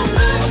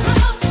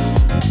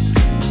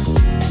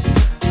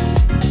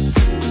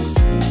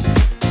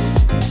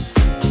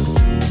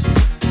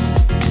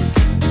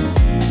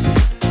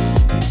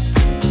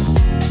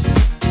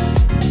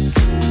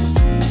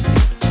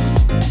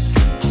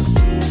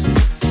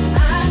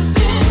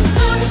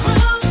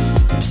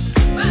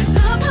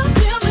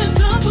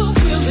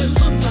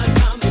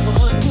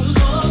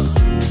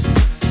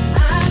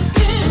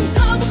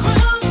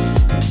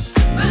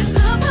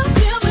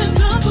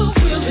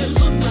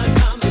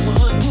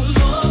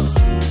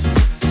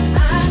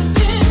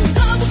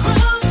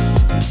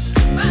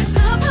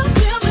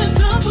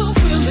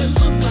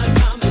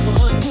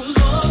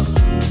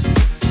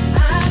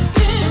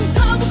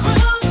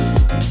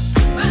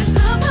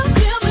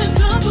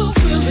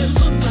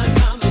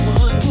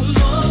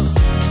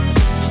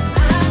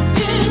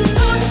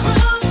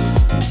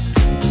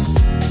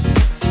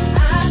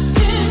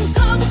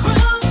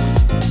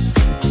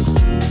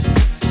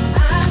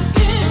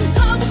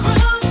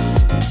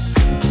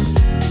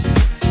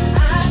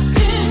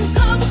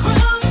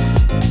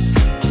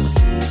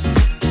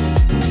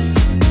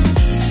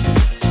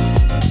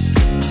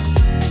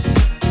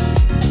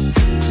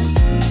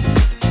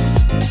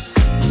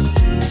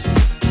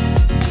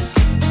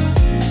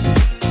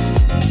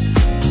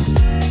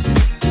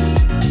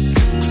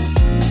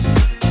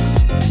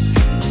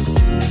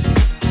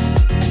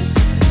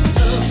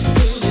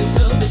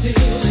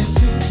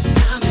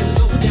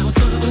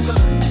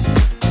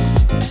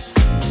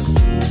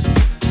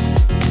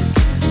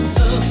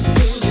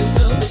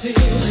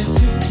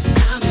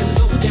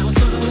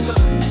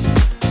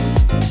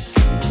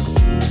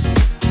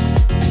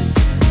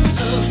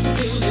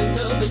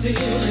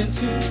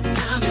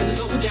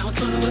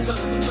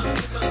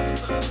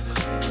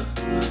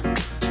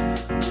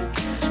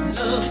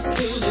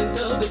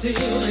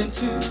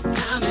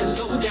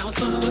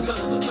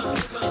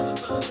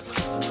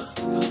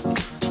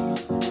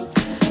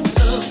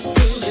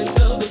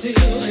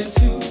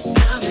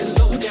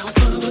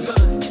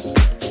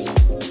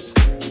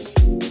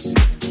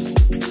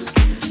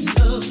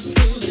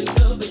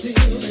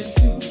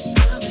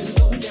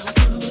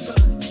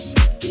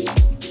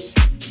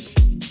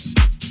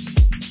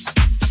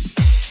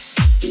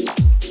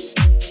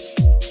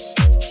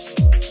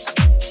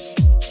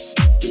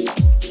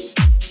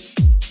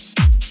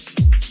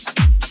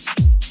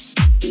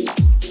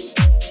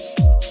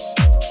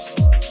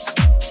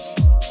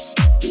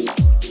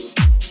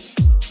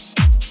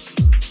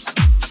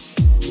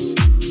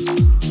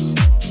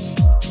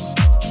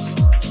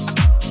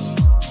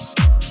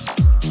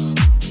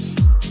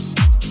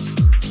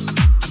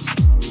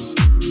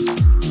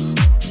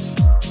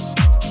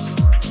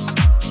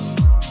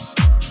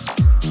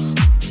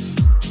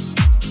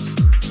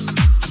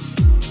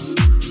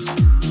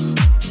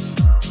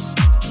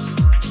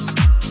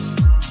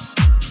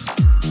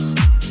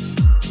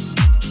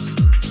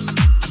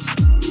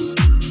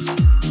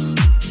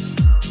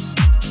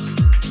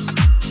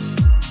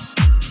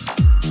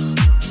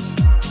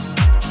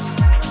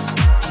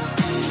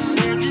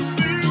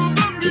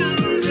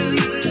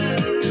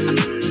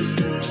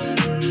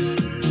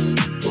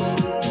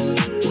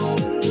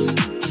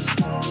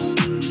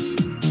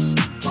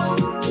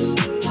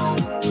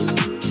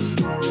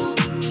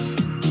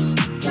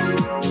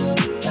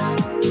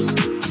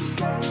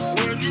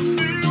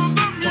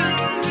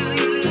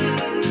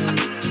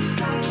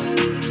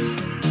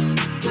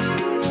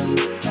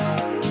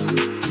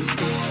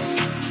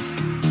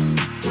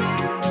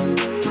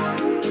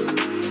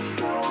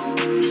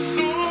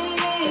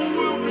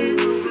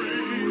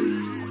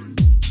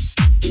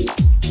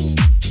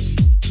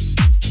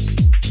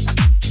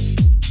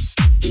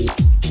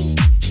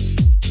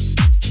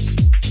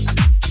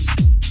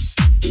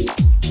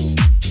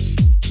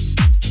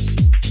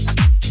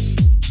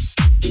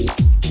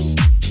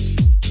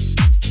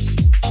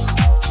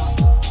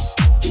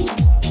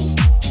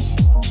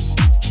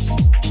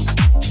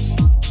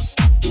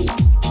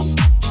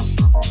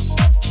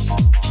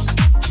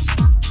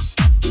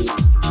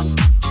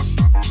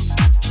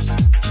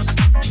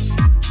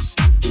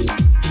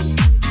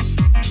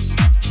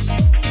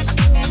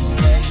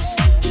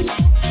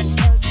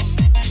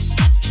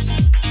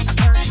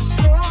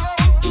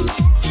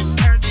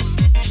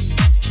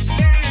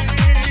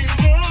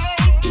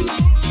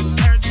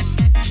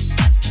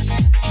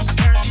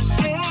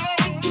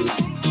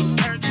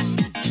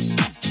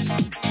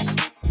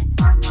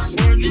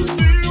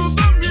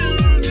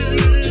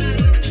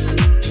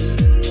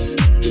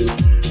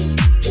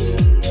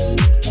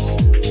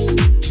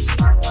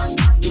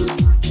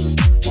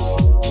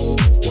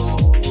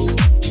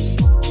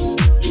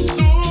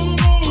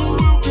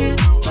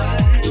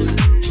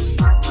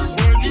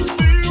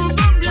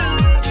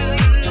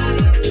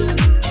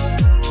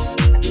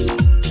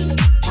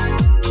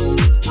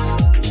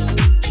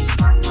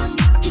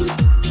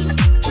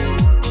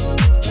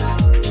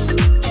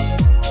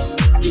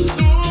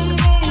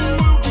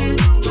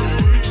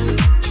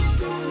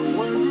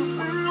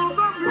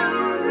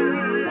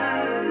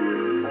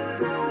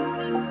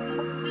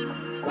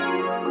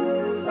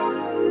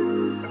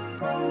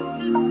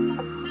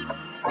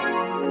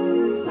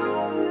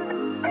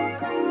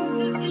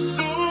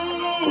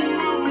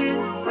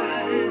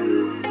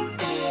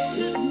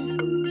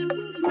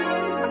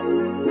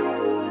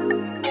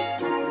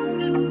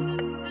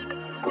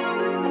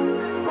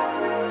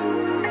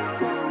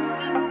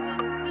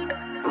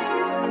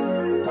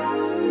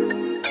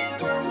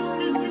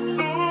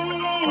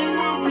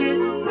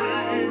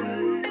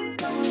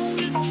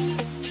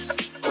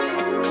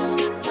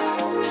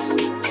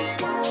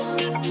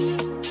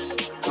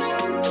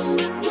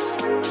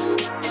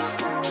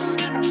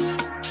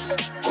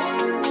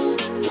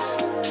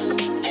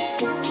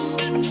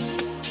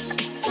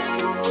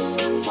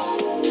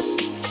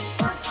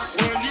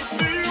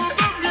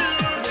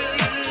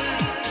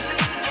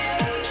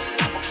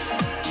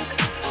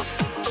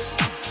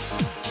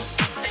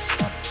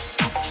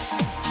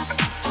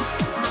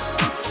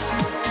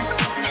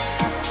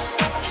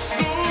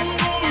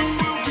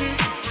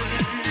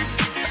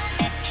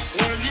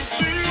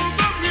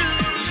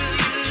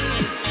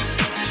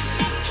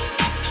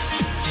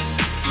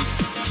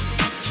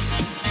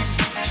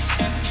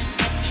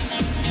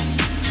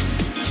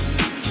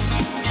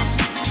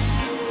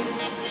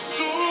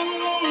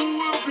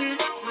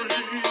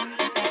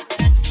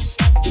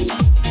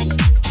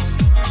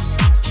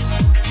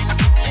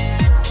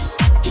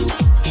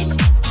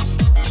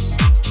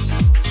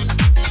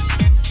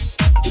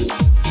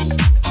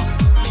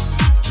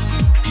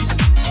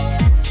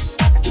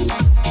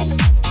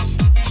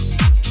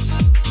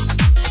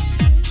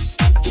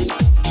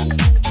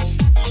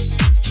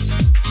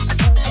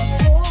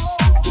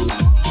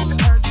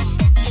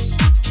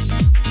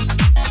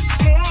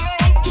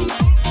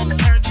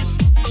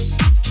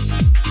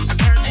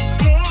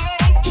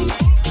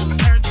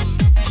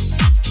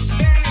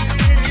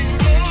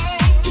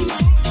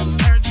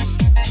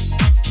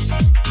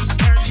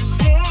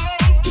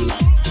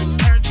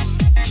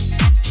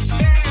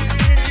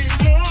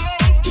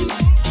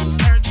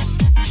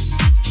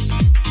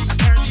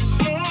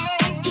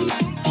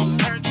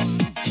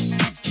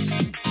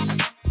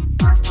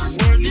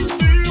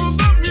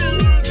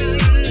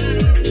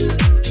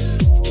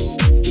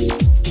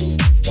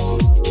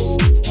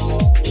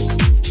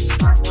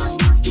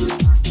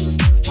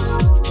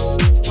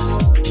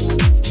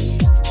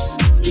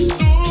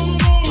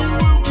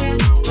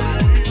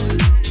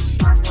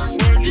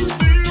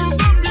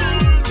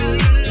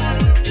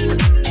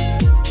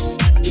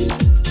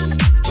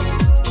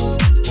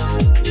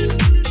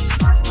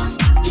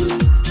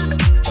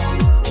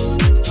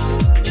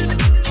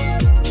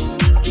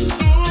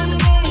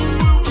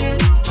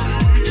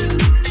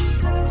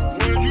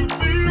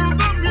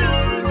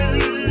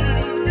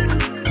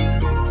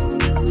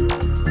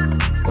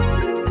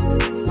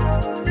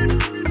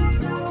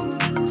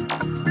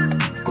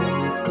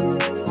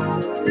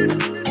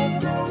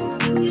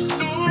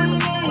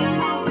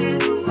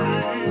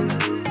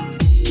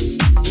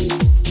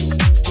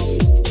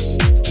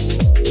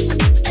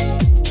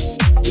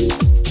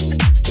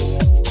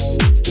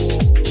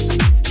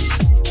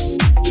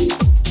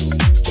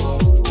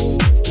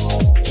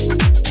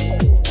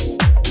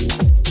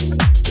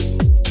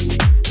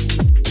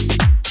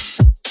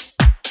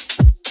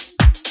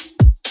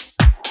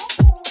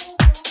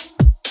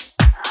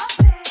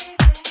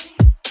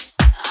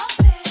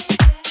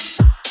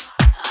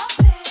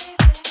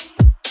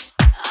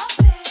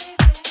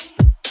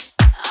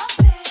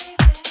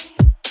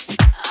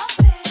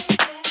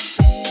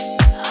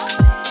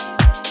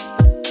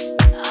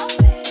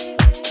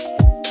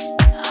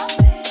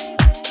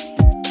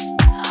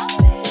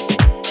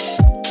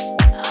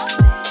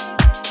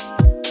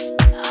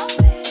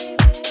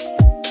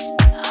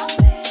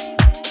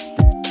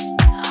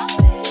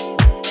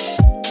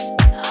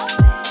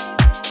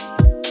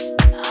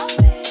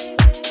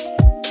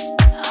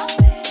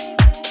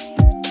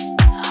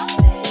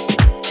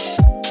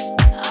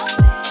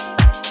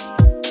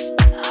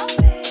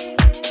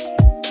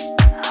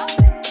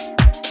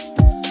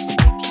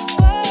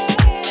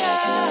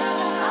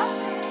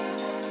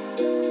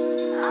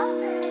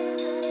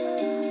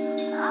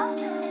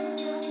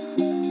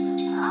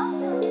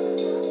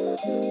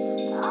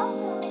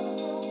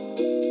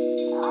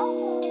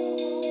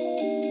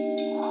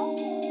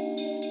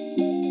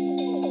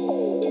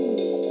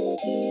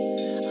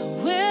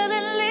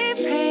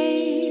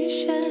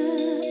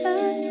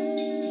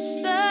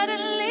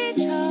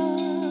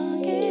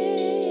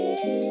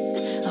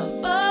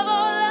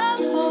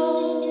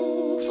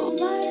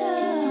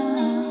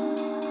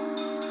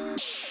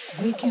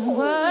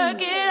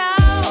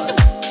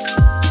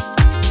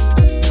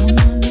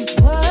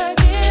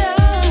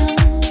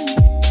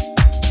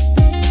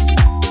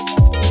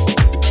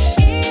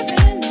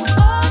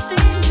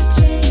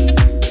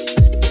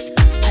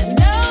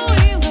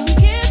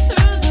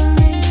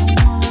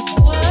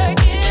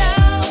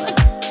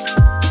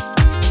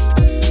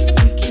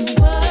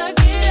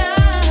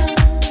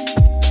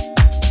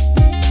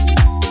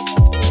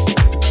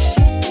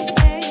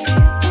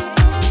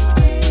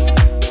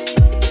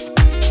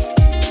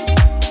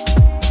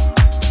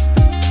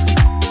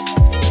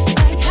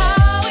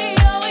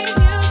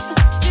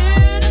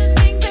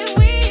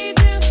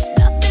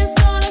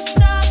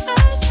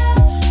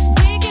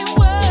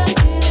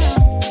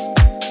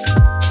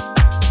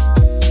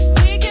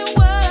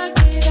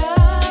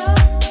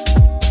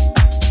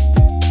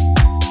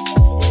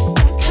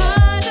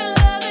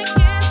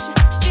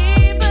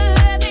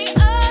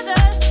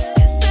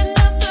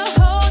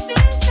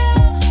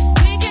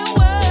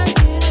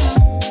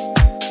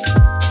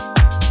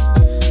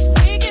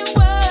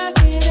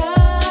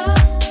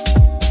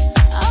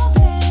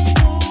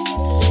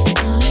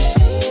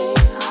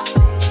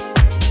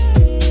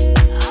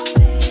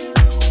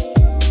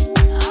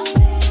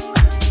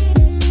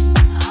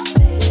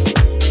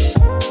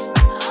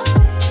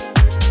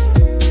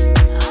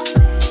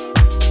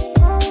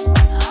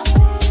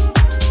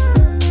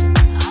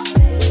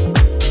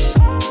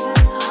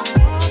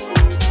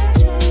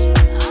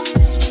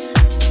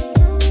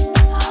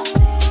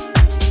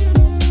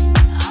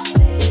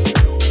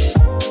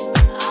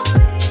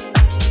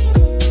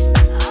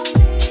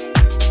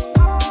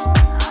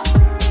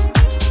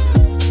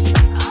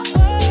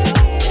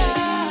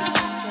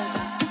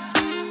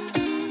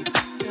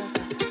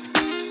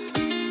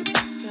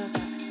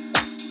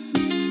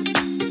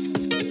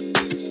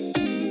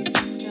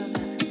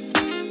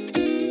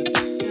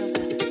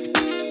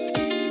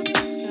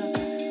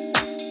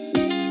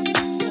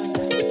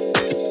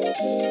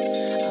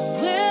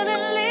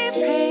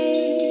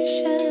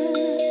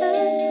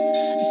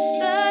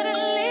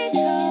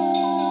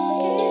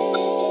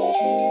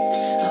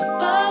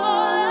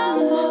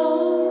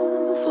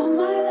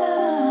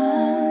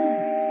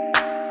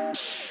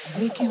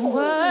 We can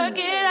work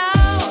it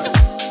out.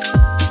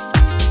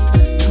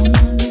 Come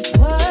on, let's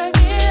work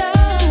it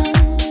out.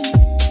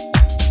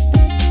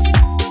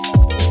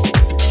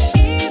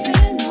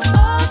 Even though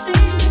all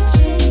things have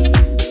changed,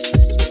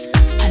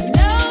 I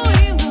know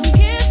we will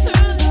get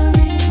through the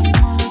rain.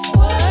 Come on, let's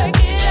work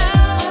it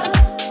out.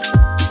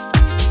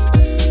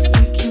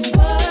 We can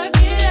work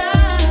it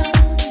out.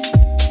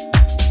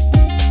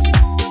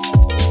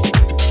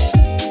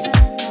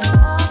 Even though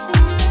all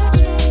things have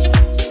changed.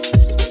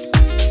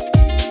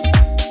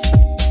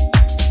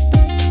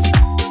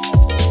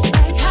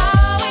 Like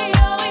how we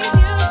always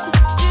used to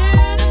do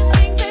the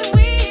things that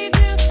we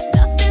do.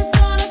 Nothing's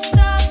gonna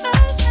stop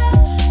us now.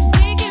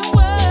 We can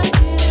work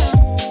it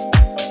out.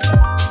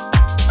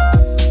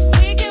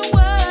 We can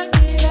work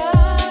it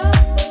out.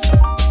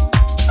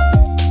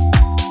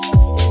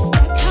 It's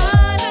that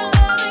kind of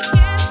love that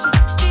gets you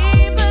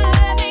deeper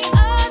than the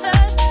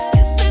others.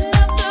 It's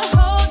enough to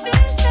hold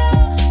this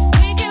down.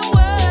 We can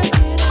work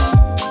it out.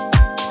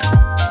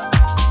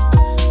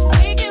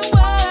 We can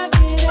work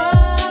it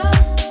out.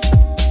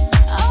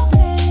 Oh,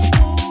 baby.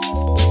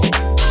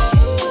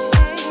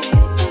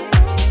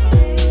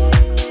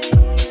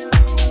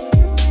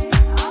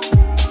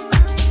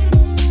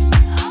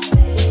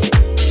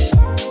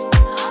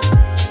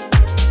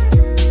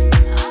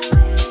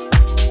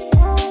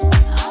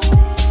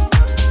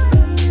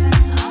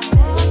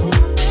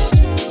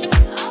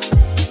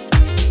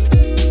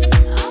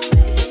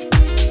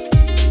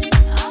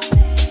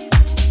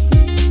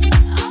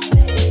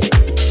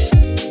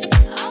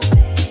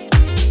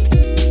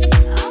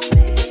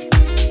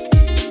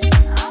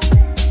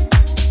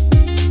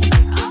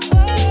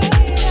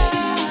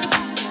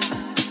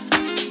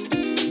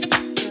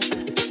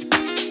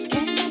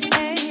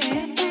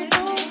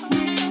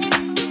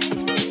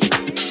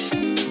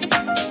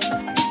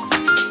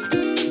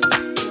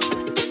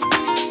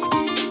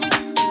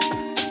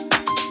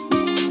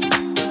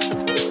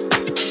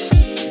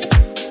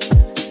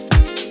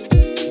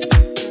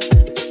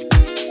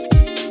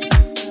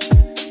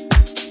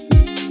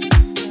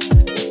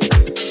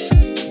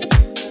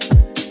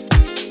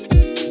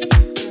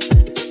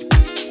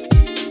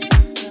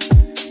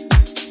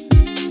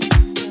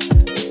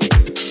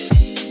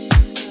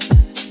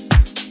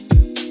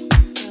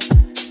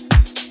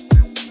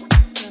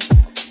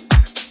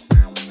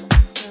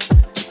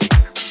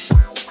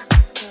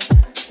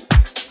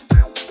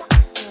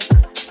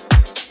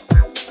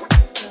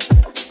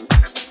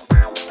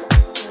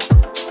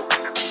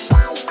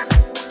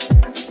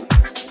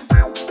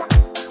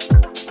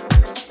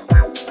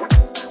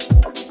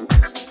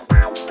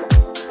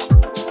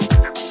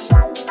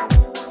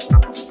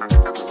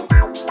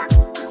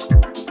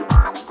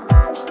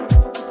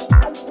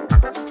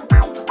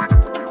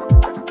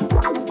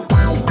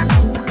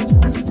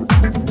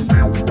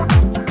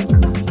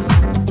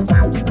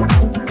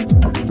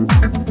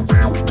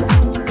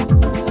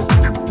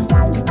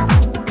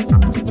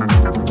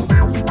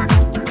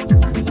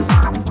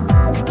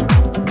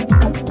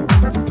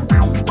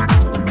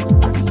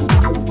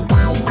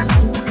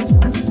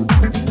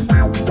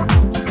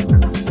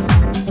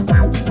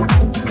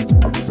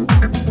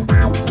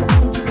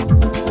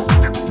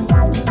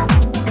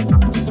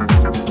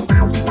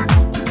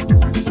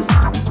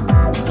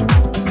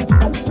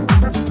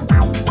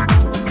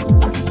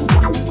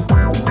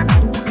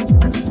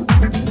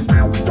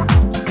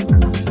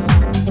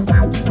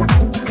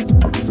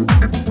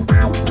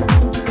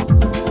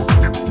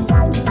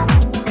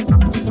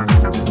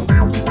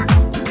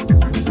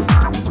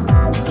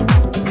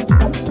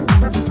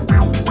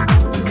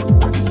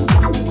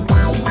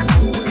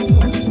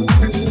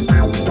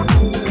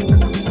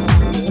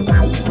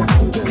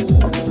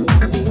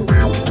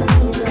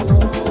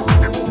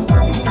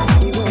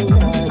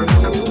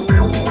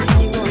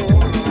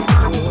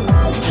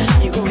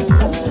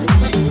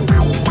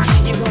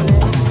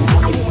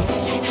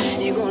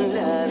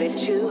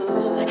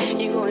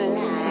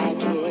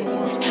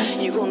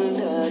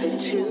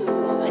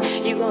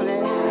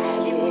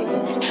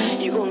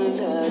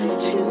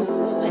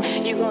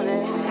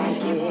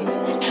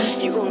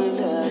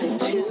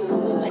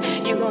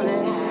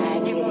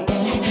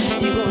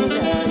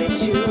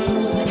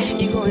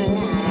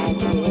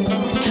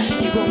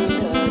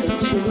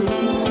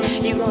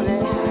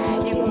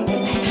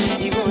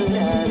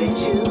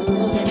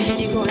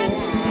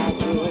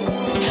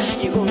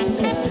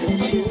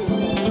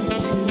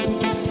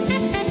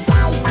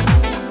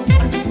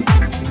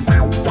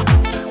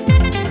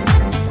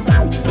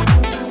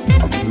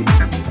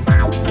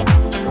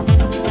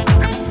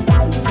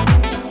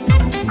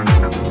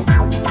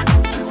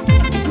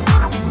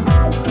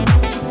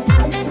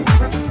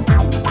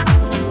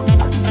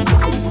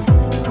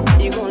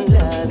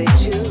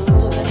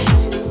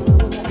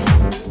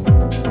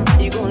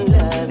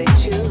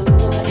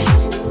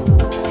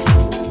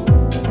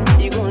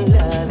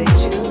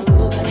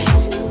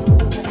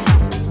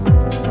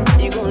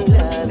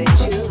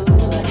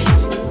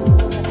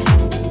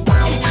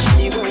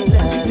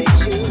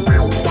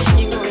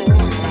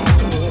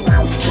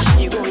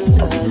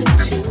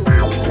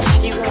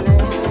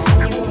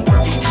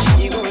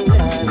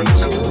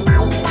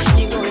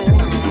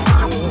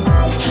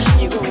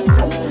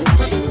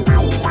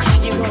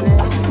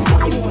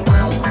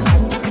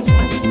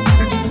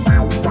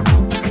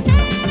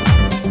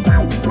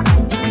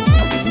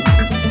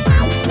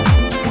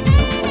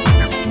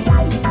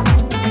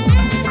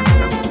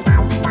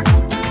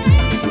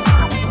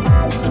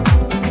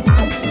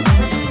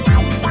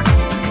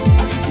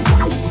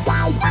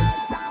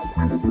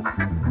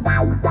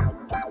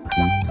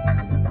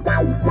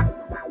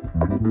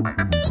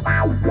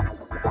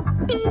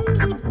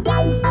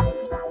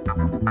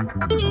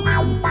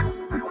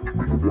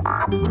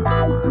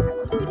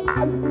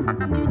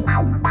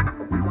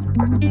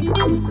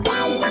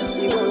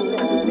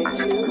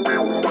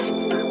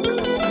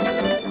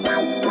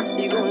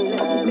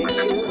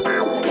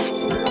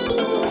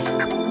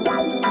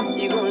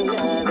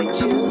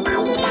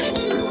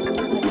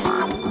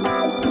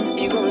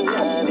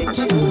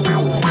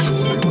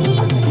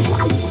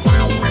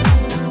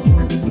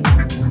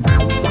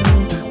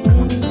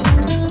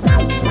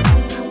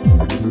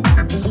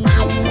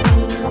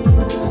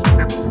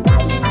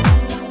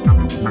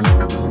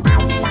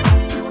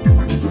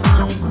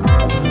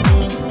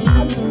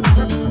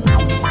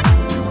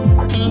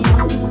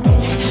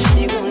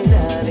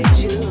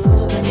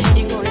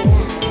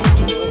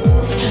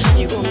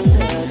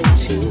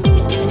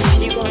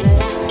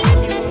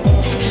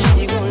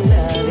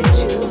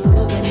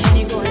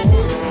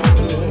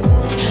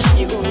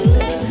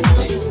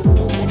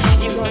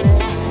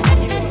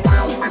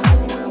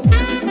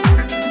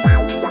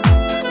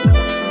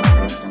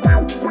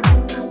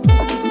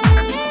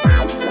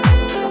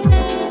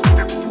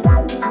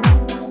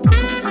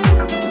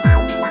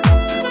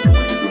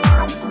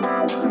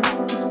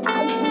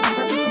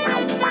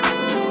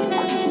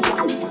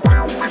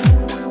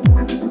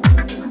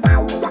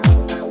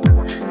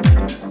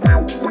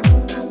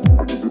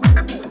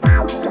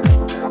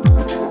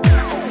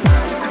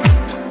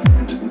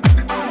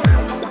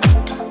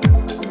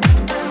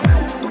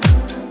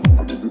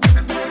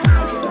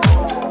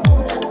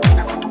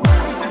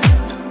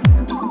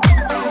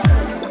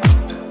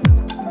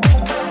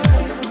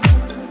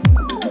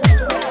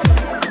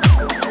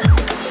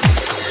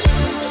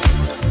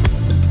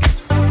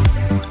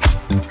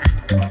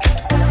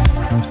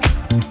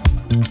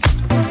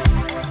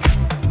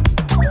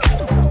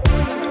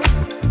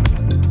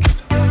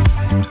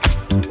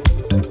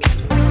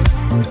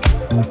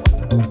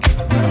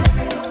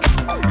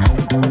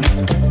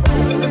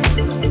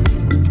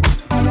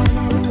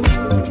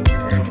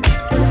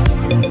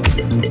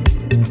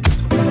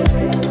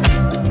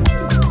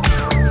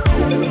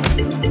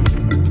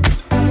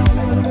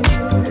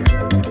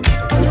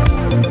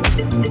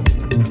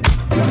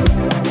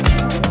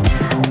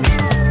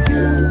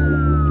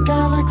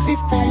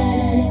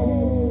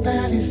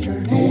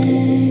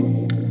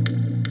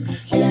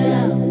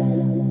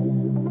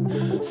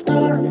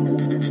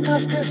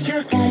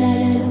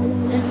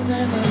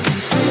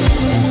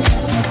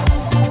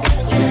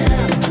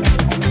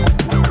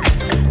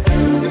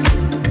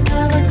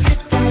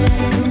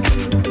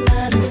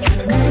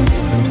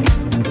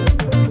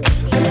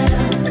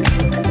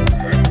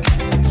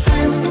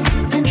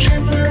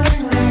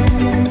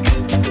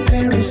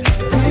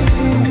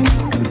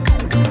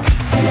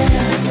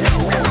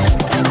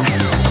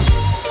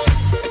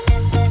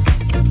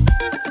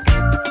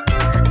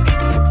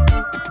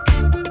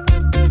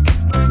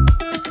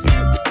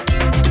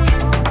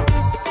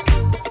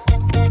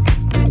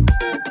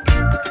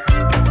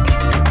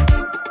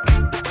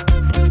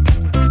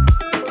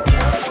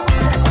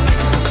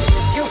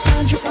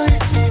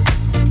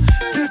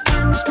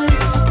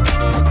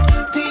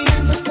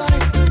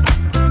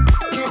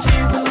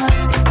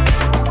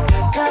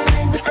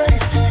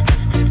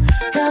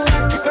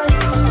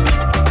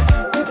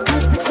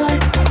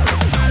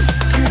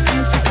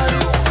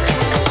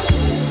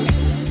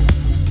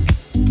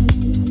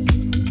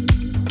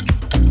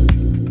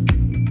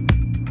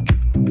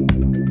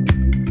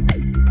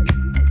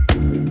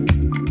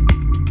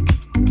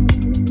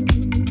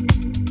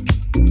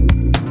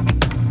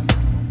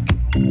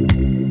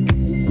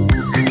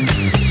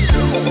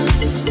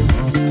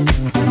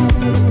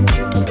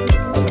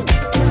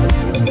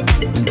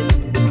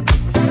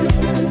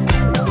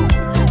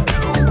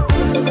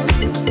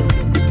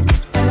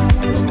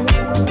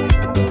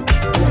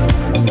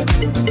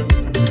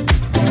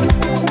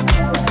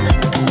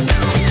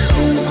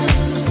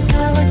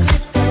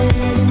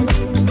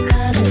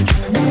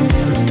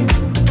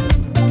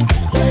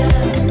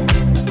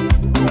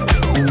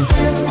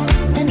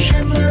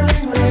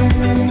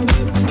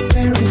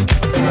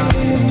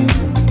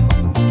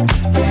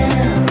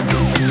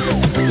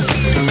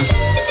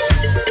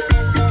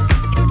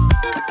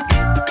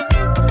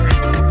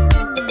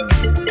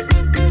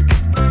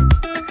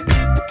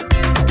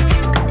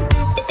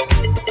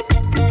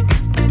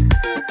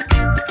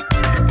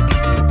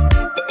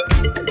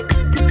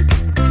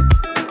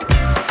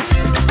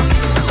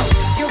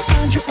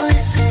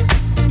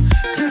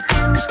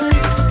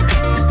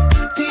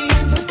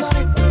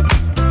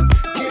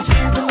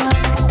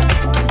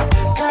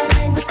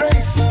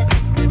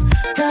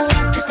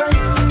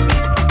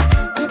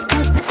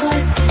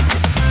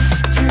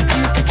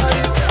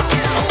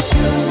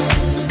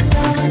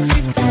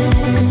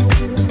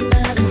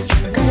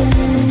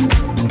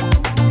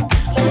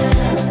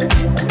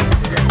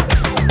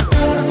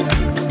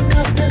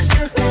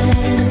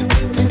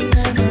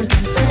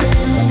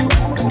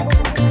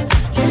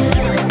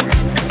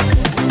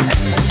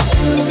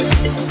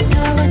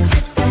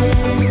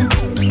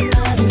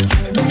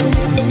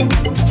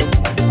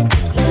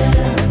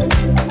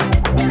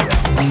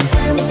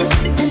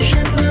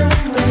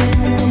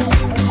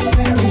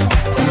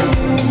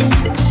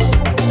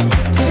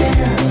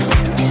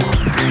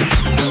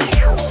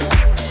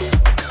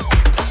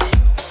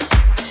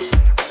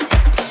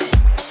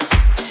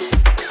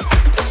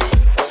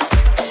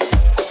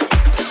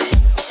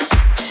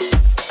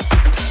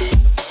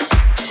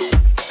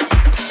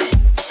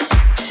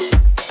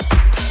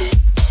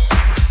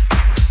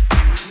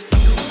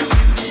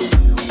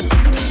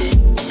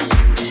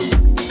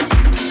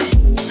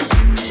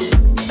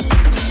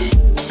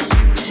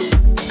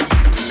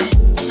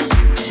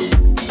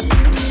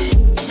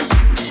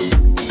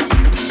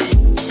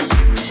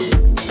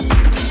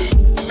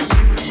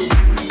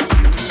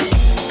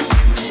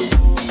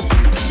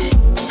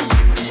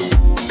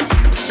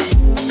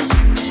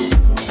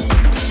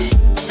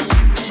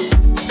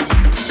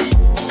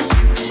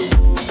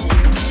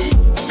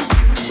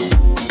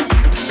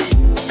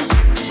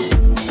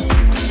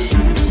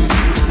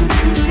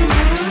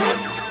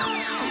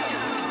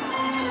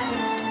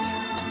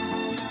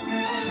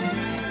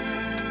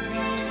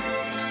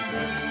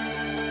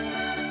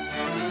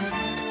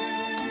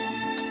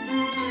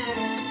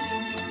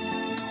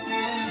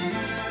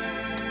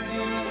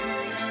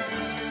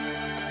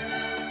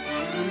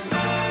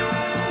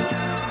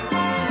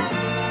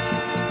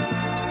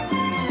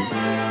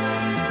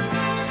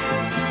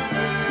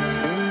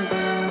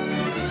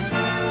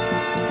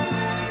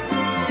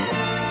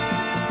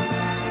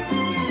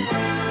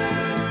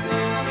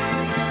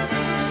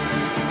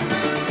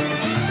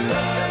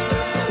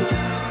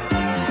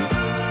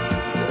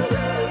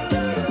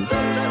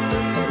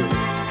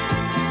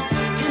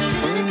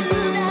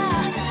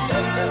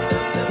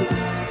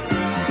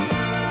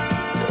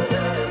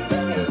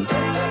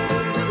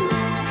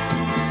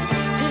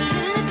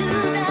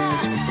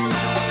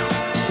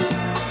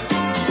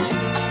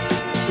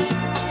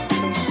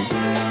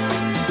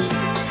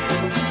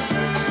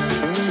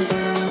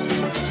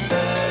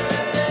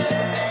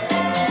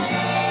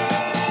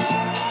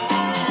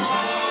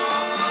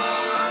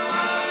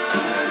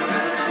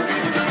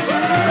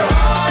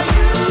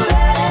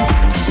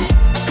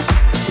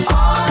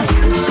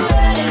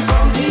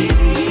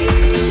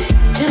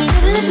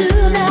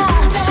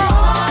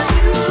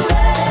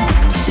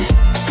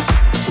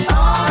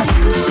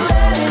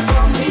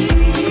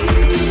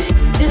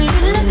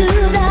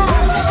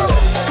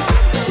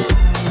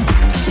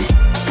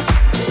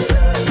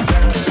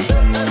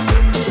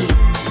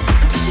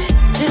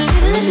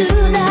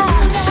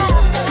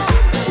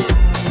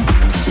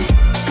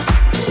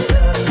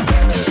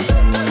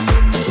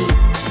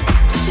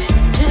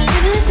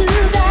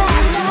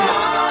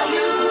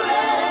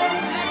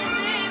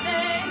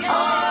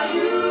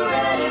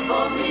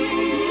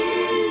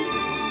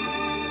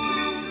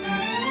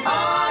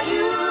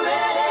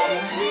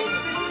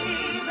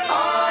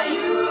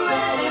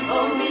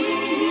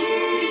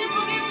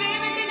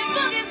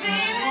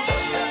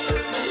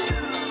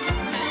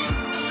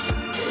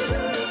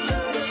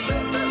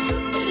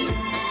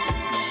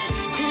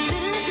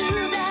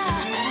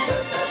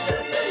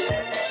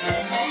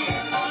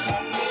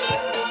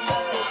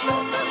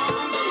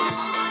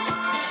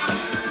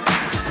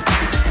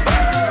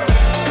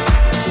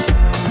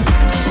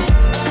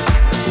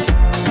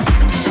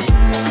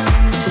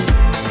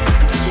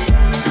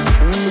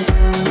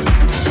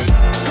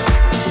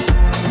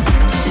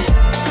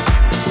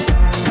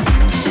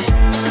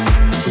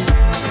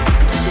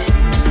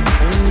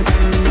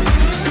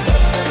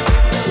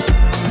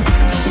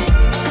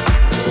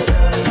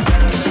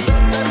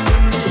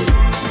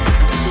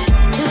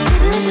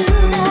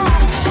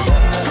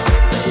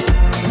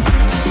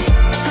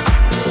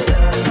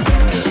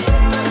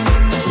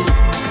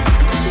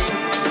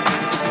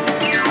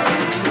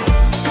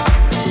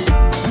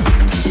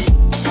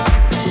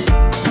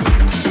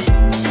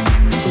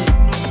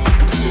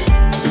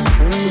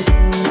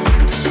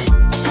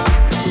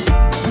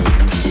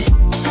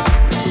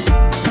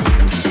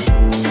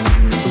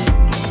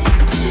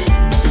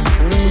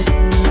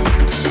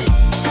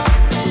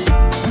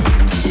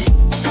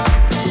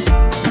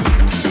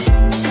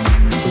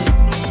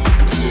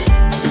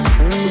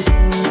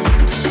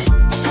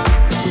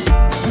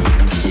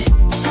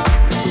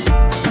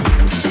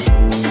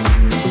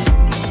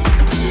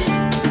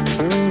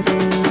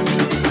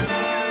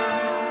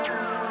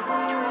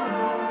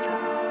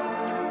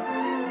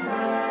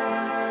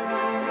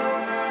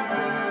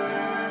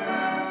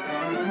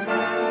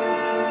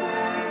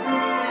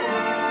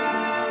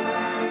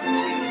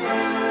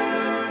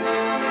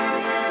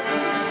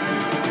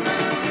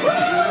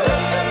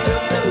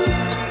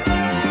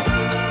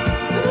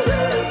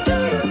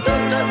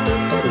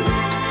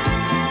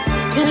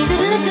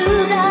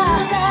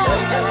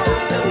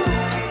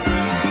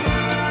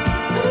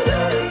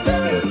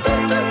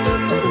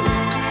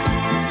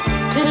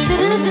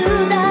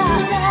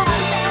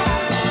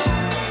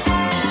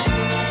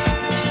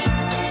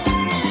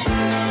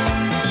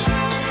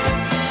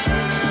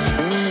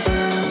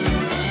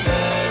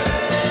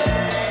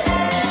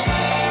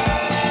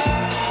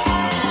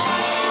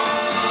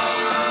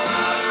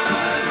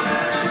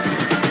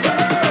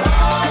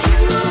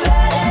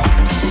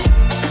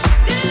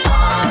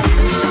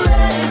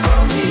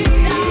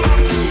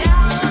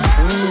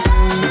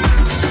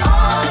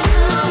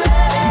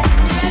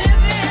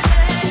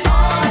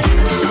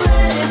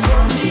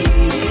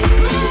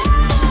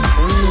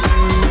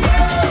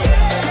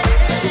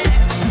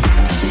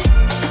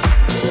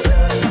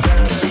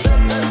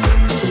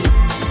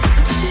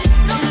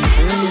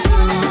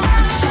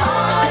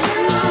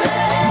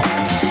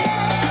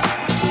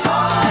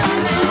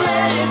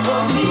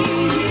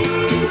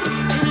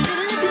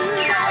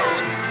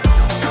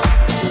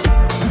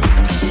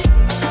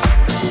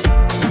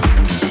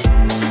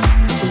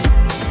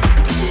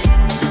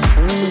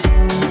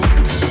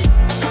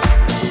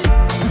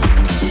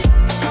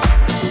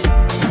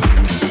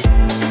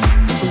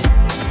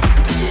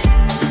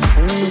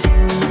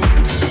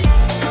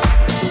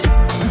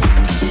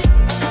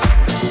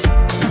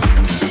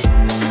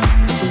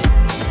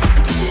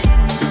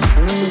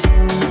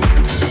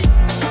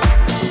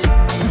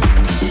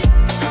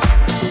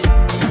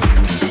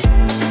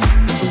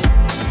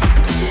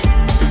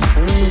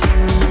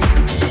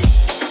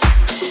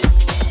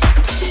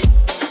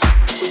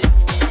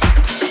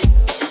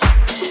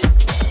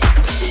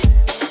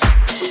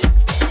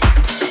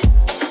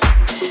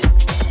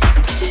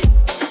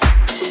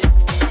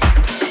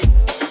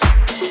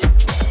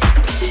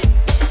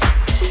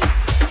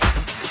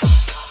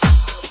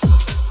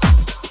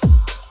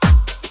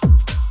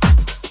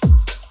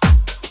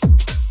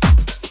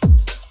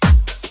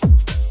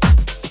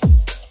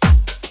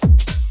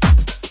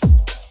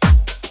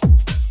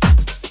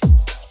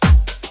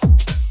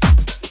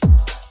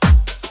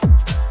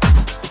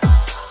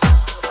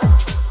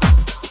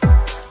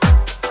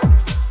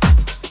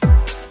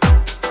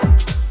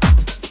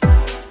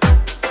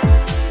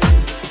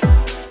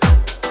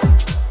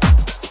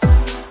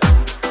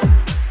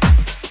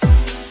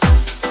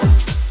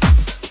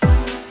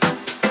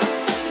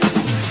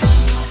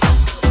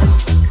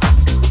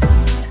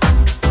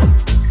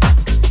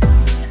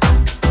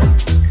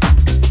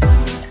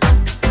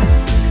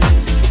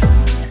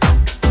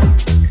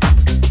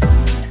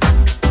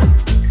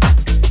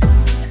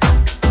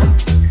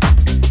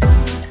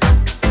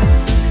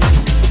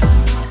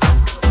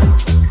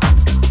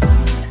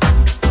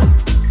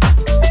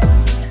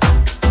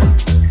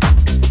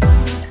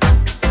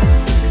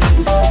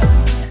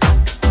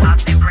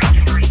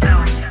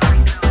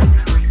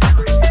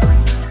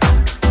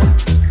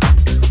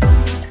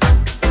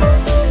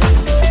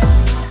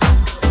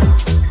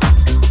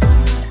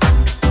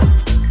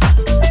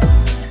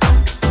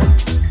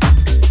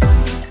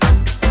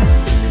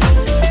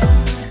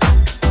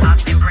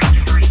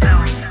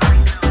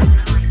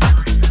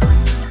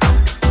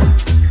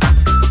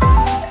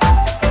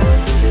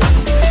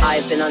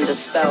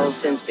 spells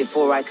since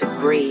before I could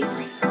breathe.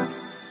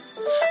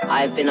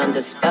 I've been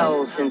under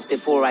spells since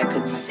before I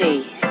could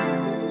see.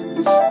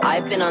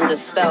 I've been under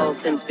spells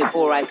since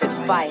before I could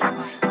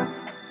fight.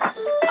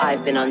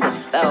 I've been under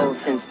spells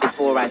since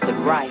before I could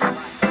write.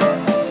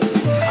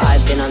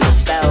 I've been under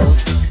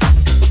spells.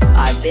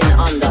 I've been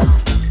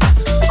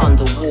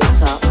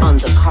underwater,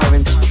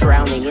 undercurrent,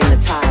 drowning in the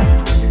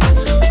tide.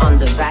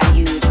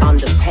 Undervalued,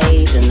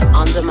 underpaid, and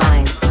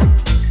undermined.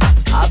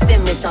 I've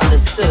been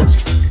misunderstood,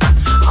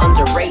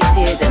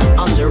 underrated, and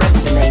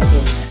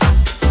underestimated.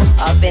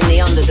 I've been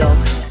the underdog,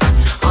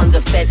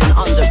 underfed and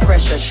under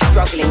pressure,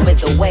 struggling with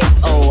the weight.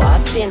 Oh,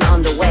 I've been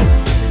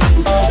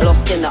underweight,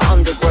 lost in the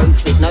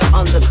undergrowth with no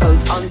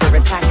undercoat, under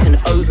attack and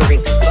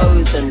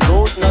overexposed, and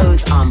Lord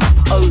knows I'm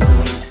over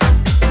it.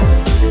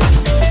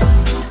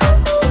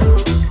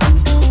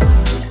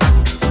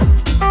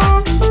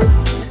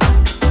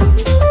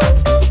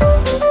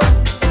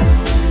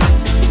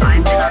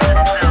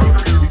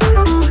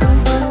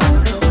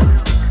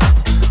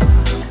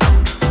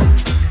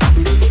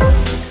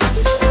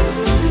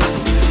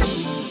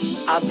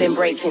 I've been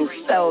breaking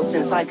spells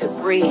since I could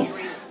breathe.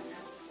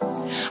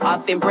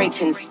 I've been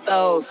breaking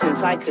spells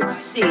since I could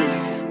see.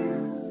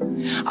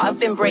 I've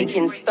been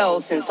breaking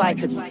spells since I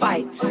could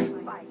fight.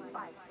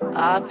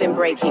 I've been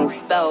breaking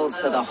spells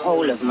for the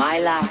whole of my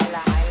life.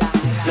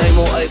 No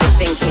more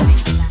overthinking.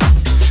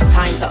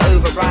 Time to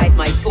override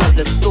my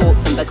thoughtless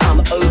thoughts and become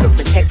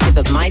overprotective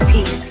of my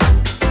peace.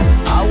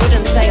 I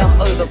wouldn't say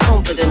I'm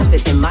overconfident,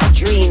 but in my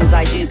dreams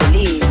I do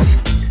believe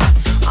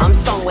I'm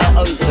somewhere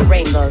over the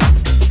rainbow,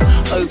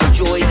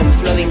 overjoyed and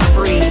flowing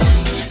free,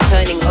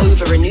 turning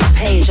over a new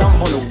page.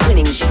 I'm on a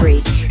winning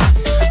streak.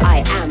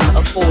 I am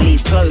a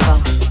four-leaf clover,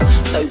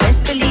 so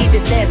best believe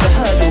if there's a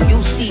hurdle,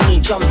 you'll see me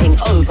jumping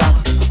over.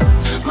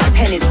 My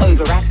pen is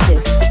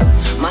overactive,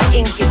 my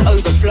ink is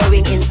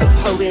overflowing into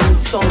poems,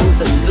 songs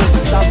and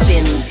books. I've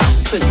been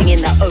putting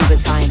in that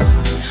overtime.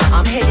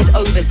 I'm headed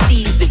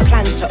overseas with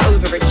plans to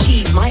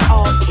overachieve. My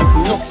art is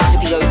not to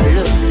be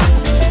overlooked.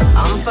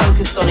 I'm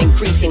focused on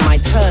increasing my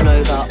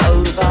turnover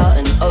over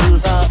and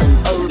over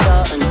and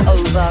over and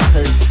over,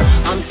 cause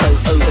I'm so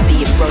over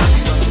being broke.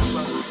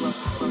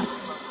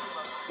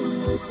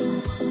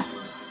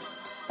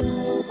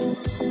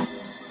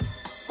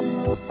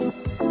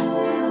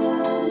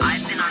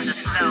 I've been under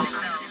spell.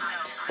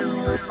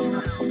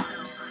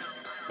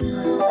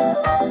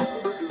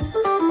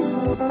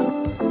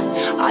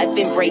 I've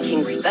been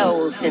breaking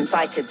spells since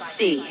I could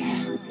see.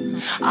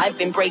 I've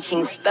been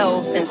breaking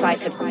spells since I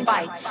could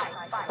fight.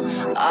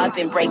 I've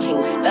been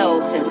breaking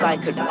spells since I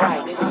could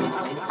write.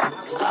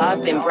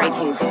 I've been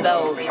breaking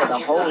spells for the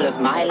whole of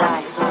my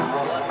life.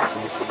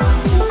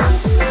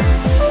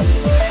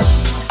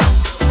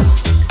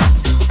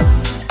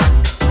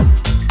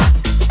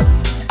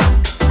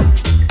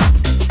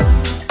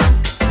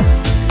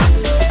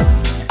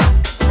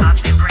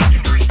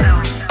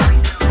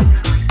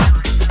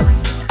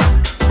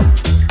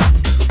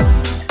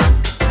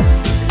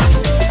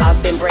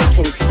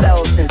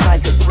 Spells since I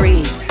could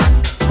breathe.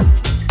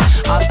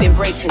 I've been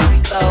breaking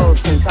spells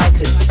since I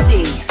could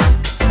see.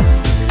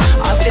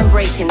 I've been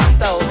breaking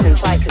spells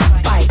since I could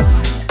fight.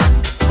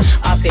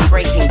 I've been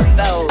breaking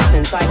spells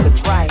since I could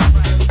write.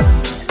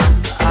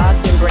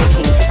 I've been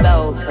breaking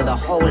spells for the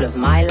whole of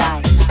my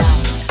life.